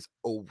game is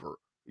over.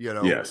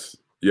 Yes.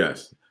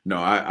 No,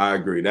 I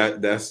agree.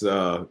 That's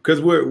because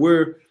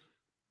we're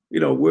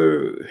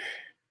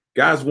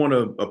guys want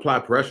to apply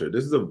pressure.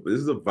 This is a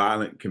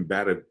violent,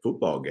 combative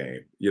football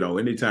game.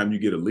 Anytime you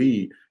get a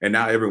lead, and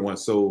now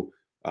everyone's so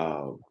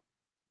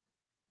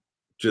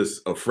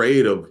just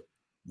afraid of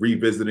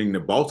revisiting the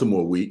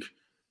Baltimore week,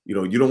 you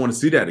don't want to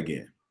see that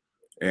again.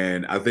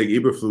 And I think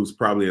Eberflus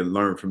probably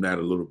learned from that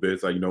a little bit.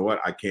 It's like,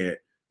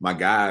 my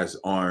guys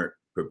aren't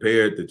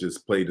prepared to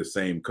just play the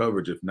same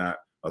coverage, if not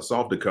a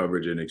softer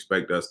coverage, and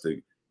expect us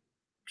to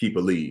keep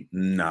a lead.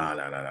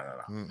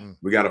 No.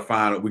 We got to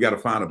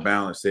find a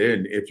balance there.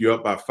 And if you're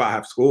up by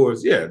 5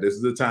 scores, this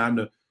is the time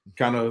to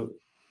kind of,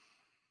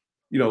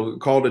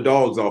 call the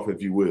dogs off,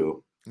 if you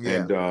will.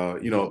 And,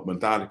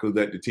 methodically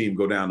let the team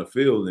go down the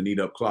field and eat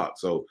up clock.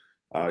 So,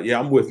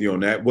 I'm with you on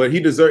that. But he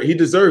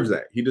deserves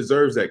that. He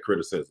deserves that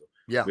criticism.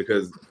 Yeah.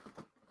 Because,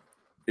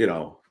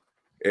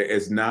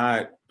 it's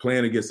not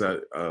playing against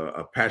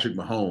a Patrick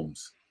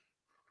Mahomes.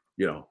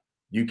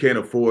 You can't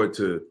afford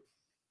to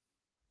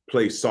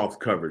play soft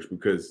coverage,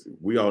 because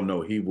we all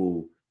know he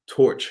will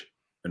torch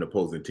an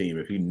opposing team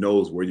if he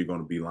knows where you're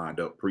going to be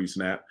lined up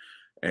pre-snap.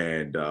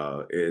 And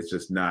it's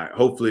just not –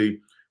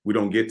 hopefully we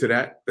don't get to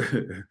that.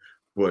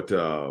 But,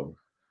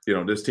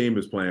 this team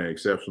is playing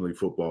exceptionally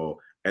football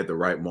at the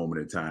right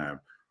moment in time.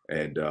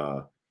 And,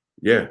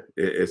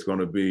 it's going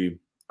to be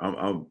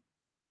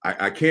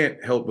I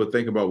can't help but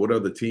think about what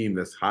other team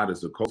that's hot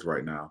as the Colts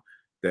right now.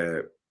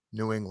 That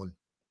New England.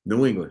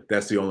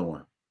 That's the only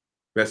one.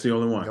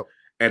 Yep.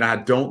 And I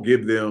don't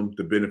give them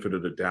the benefit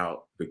of the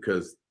doubt,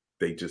 because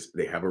they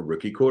have a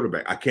rookie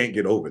quarterback. I can't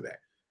get over that.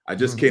 I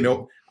just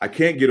can't. I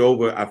can't get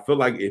over. I feel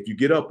like if you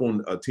get up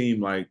on a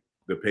team like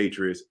the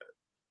Patriots,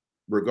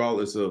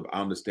 regardless of,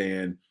 I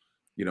understand,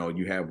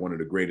 you have one of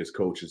the greatest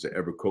coaches to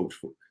ever coach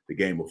the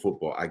game of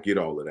football. I get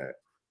all of that.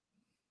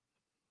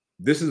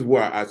 This is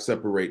where I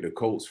separate the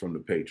Colts from the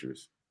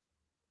Patriots.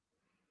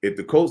 If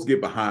the Colts get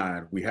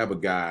behind, we have a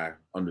guy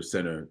under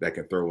center that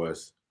can throw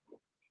us,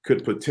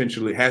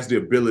 has the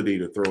ability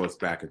to throw us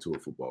back into a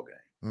football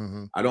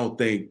game. I don't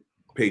think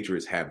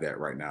Patriots have that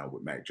right now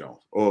with Mac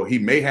Jones. Or he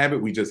may have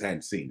it, we just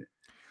hadn't seen it.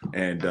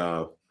 And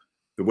the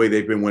way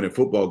they've been winning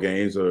football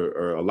games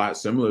are a lot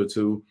similar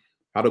to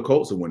how the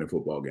Colts are winning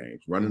football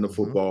games, running the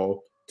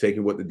football,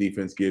 taking what the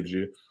defense gives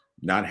you,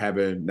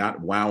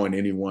 not wowing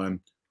anyone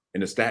in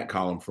the stat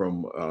column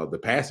from the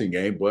passing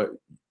game, but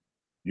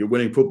you're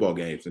winning football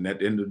games. And at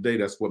the end of the day,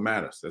 that's what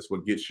matters. That's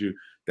what gets you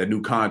that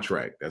new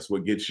contract. That's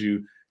what gets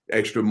you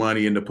extra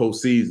money in the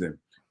postseason.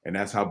 And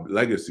that's how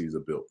legacies are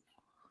built.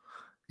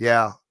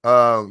 Yeah.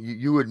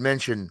 You would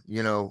mention,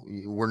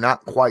 we're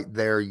not quite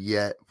there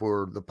yet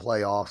for the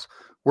playoffs.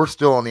 We're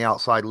still on the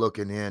outside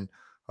looking in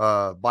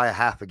by a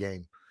half a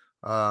game.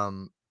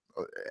 But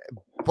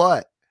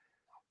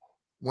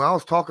when I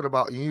was talking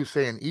about you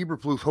saying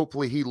Eberflus,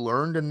 hopefully he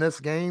learned in this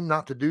game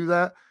not to do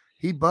that.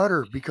 He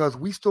better, because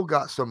we still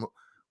got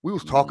we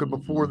was talking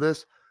before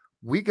this.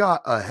 We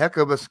got a heck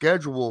of a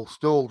schedule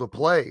still to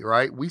play,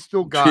 right? We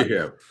still got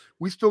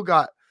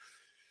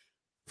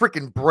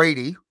freaking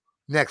Brady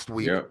next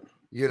week.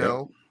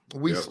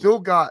 We still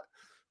got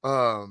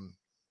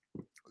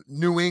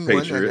New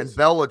England and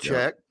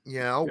Belichick.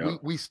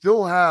 We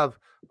still have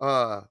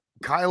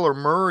Kyler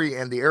Murray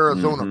and the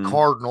Arizona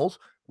Cardinals.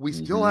 We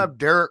still have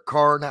Derek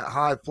Carr and that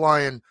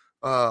high-flying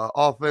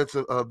offense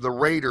of the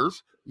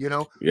Raiders.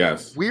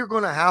 Yes, we're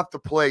going to have to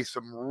play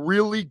some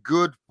really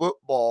good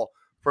football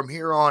from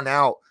here on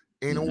out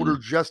in order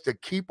just to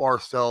keep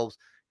ourselves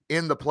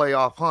in the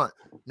playoff hunt.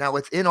 Now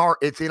it's in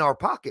our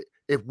pocket.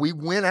 If we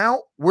win out,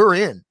 we're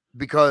in,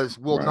 because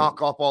we'll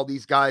knock off all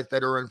these guys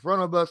that are in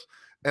front of us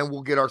and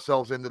we'll get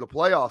ourselves into the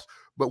playoffs.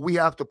 But we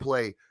have to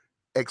play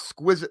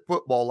exquisite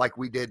football like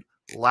we did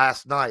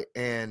last night,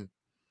 and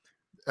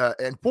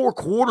 4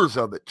 quarters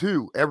of it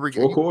too. Every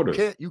 4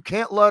 quarters. You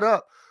can't let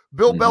up.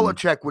 Bill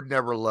Belichick would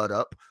never let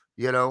up,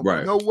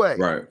 no way.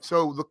 Right.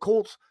 So the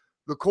Colts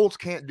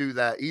can't do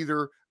that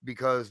either,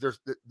 because there's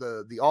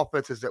the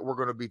offenses that we're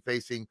going to be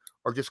facing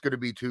are just going to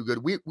be too good.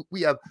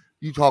 We have,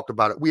 you talked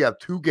about it. We have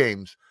 2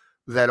 games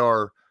that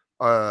are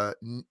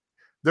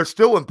they're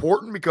still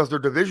important because they're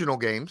divisional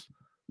games,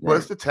 but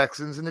it's the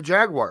Texans and the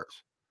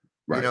Jaguars.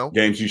 Right.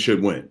 Games you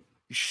should win.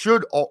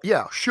 Should.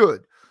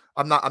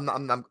 I'm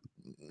not.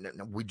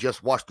 We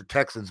just watched the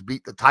Texans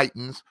beat the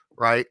Titans,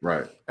 right?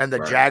 Right. And the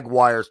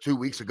Jaguars 2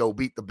 weeks ago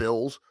beat the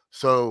Bills.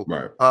 So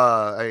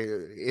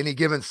any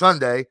given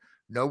Sunday,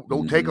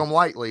 don't take them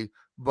lightly.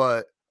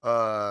 But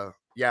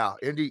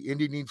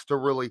Indy needs to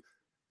really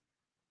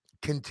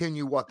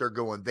continue what they're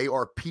going. They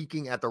are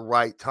peaking at the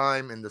right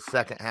time in the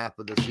second half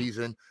of the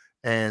season,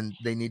 and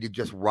they need to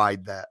just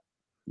ride that.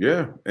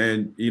 Yeah,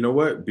 and you know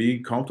what? Be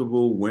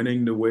comfortable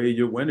winning the way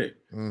you're winning.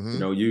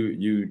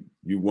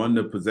 You won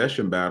the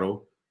possession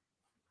battle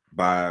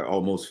by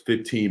almost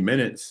 15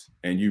 minutes,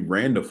 and you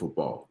ran the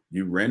football.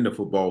 You ran the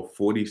football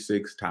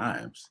 46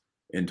 times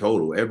in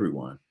total,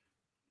 everyone,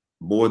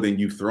 more than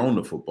you've thrown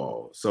the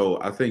football. So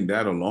I think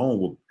that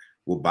alone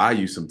will buy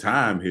you some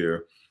time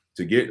here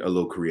to get a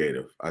little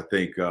creative. I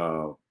think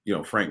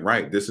Frank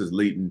Reich, this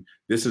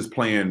is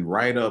playing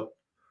right up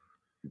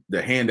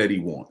the hand that he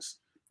wants.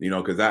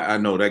 Because I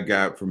know that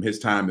guy from his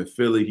time in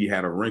Philly, he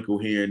had a wrinkle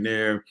here and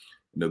there.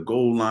 The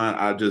goal line,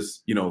 I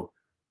just,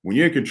 when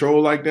you're in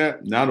control like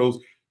that, now those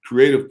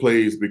creative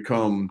plays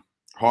become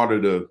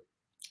harder to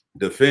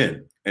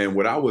defend. And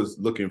what I was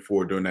looking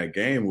for during that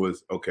game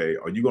was, okay,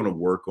 are you going to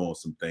work on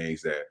some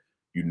things that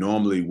you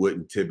normally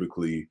wouldn't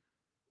typically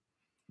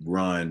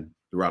run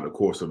throughout the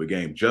course of a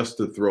game, just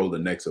to throw the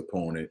next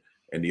opponent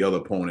and the other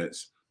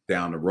opponents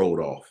down the road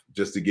off,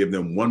 just to give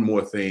them one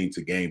more thing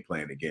to game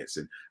plan against?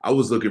 And I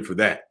was looking for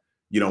that.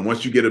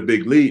 Once you get a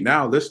big lead,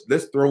 now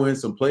let's throw in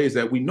some plays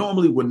that we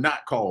normally would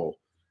not call,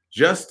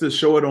 just to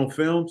show it on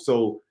film.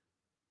 So,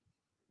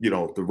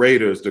 the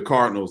Raiders, the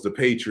Cardinals, the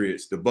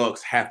Patriots, the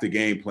Bucks have to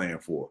game plan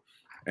for.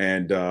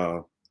 And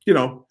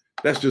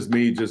that's just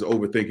me just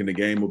overthinking the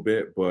game a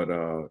bit.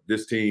 But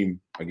this team,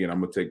 again,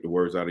 I'm gonna take the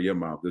words out of your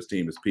mouth. This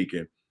team is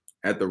peaking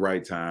at the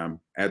right time,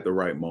 at the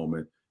right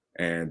moment.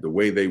 And the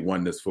way they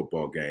won this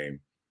football game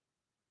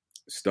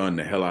stunned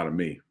the hell out of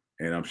me.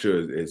 And I'm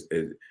sure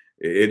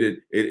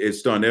it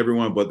stunned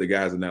everyone but the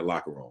guys in that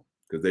locker room,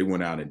 because they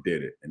went out and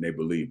did it and they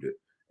believed it.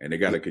 And they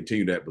got to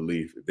continue that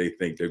belief if they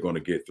think they're going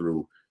to get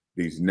through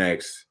these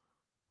next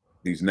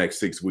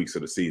 6 weeks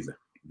of the season,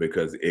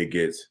 because it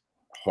gets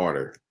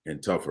harder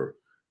and tougher.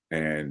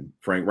 And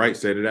Frank Reich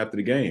said it after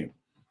the game.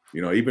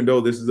 Even though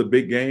this is a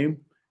big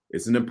game,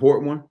 it's an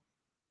important one.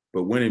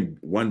 But winning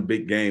one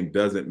big game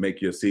doesn't make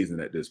your season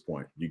at this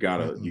point. You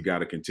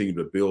gotta continue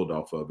to build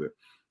off of it.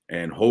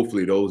 And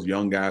hopefully those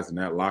young guys in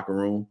that locker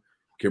room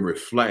can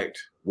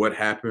reflect what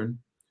happened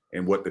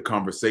and what the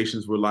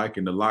conversations were like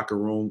in the locker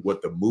room,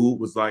 what the mood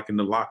was like in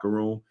the locker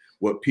room,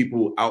 what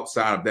people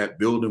outside of that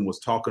building was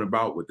talking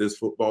about with this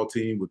football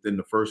team within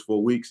the first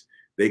 4 weeks.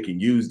 They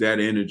can use that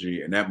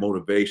energy and that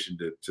motivation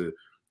to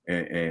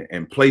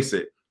place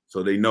it,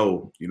 so they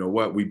know,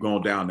 what, we've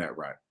gone down that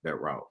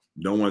route.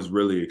 No one's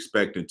really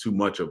expecting too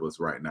much of us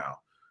right now.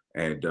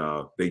 And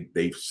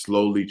they've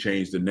slowly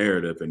changed the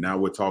narrative. And now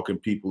we're talking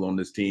people on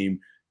this team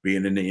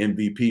being in the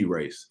MVP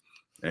race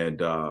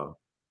and,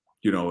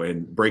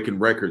 and breaking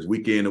records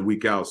week in and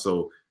week out.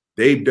 So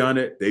they've done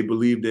it. They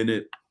believed in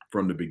it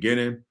from the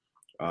beginning.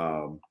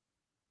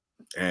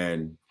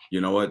 And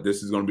you know what?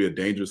 This is going to be a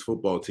dangerous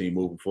football team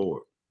moving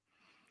forward.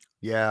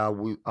 Yeah,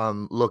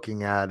 I'm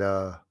looking at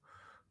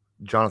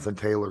Jonathan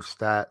Taylor's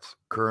stats.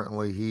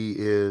 Currently, he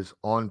is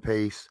on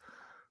pace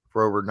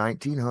for over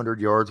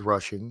 1,900 yards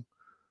rushing,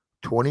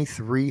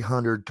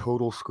 2,300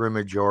 total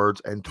scrimmage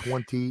yards, and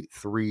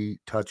 23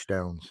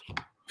 touchdowns.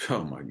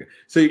 Oh my God!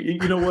 See,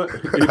 you know what?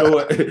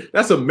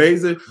 That's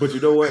amazing. But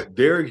you know what?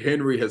 Derrick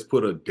Henry has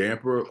put a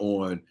damper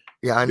on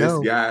this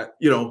guy.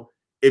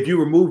 If you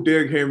remove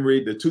Derrick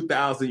Henry, the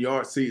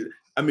 2,000-yard season,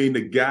 I mean,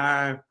 the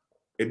guy.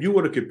 If you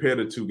were to compare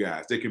the two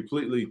guys, they're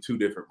completely two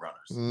different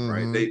runners,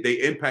 right?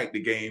 They impact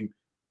the game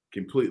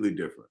completely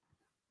different.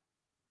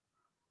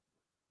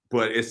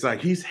 But it's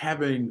like he's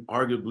having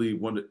arguably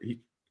he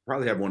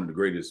probably had one of the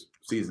greatest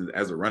seasons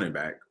as a running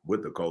back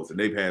with the Colts, and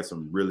they've had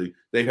some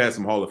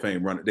Hall of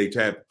Fame They've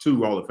had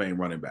 2 Hall of Fame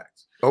running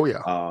backs. Oh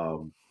yeah,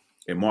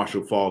 and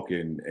Marshall Faulk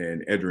and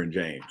Edgerrin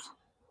James.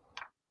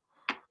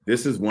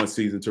 This is one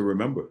season to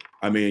remember.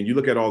 I mean, you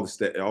look at all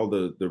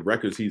the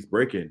records he's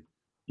breaking.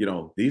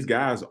 These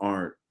guys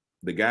aren't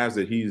the guys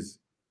that he's,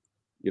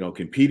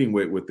 competing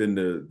with within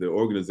the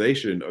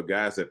organization, are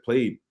guys that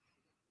played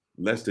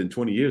less than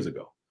 20 years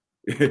ago.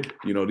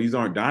 These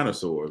aren't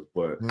dinosaurs,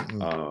 but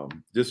Mm-mm.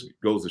 just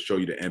goes to show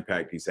you the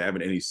impact he's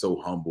having, and he's so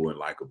humble and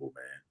likable,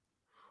 man.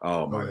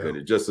 Oh my Oh, yeah.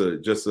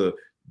 goodness,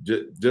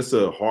 just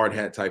a hard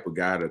hat type of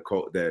guy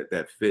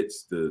that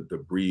fits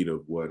the breed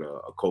of what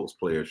a Colts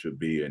player should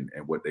be and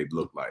what they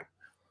look like.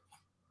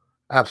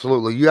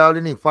 Absolutely. You got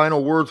any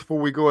final words before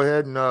we go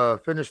ahead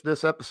and finish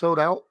this episode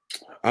out?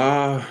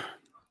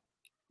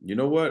 You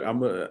know what?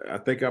 I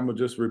think I'm gonna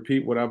just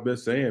repeat what I've been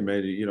saying,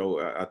 man.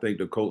 I think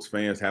the Colts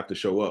fans have to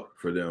show up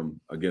for them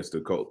against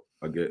the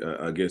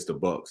against the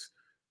Bucks.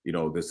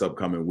 This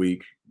upcoming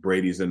week,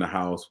 Brady's in the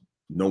house.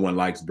 No one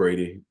likes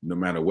Brady, no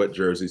matter what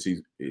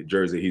jersey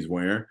he's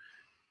wearing.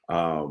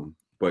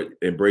 But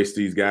embrace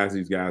these guys.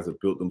 These guys have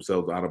built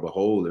themselves out of a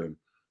hole, and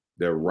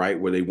they're right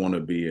where they want to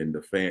be. And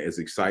the fan is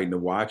exciting to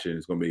watch, and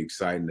it's going to be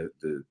exciting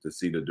to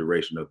see the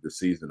duration of the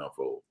season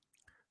unfold.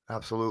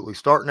 Absolutely.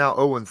 Starting out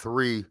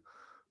 0-3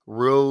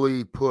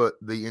 really put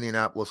the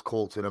Indianapolis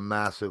Colts in a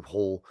massive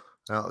hole.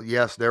 Now,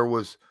 yes, there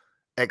was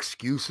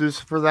excuses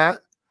for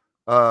that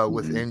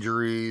with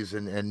injuries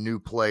and new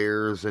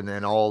players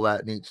and all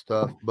that neat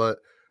stuff, but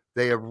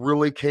they have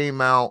really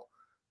came out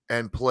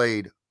and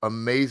played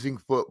amazing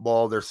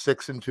football. They're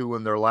 6-2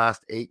 in their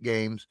last 8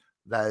 games.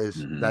 That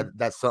is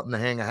that's something to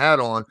hang a hat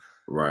on.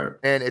 Right.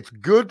 And it's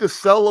good to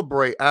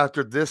celebrate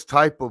after this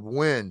type of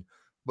win.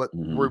 But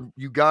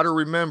you got to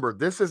remember,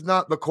 this is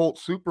not the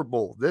Colts Super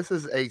Bowl. This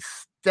is a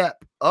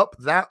step up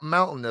that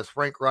mountain, as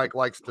Frank Reich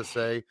likes to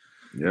say,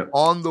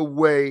 on the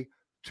way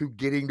to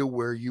getting to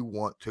where you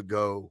want to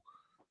go.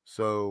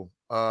 So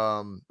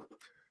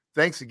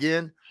thanks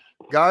again,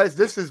 guys.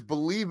 This is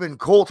Believe in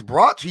Colts,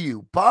 brought to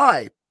you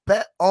by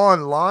Bet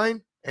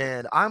Online.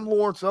 And I'm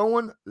Lawrence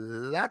Owen.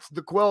 That's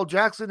DeQuell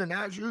Jackson. And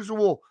as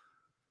usual,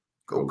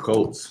 go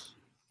Colts.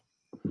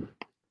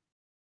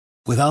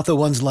 Without the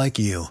ones like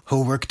you,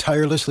 who work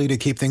tirelessly to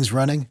keep things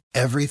running,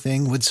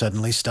 everything would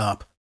suddenly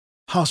stop.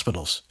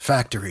 Hospitals,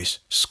 factories,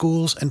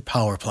 schools, and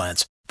power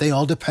plants, they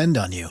all depend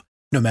on you.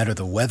 No matter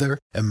the weather,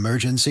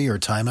 emergency, or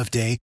time of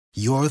day,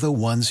 you're the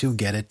ones who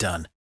get it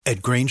done.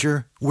 At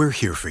Grainger, we're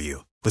here for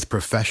you with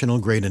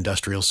professional-grade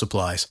industrial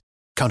supplies.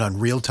 Count on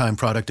real-time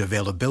product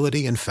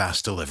availability and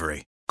fast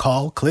delivery.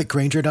 Call, click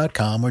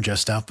Grainger.com, or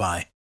just stop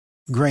by.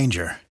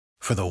 Grainger,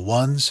 for the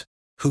ones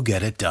who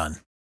get it done.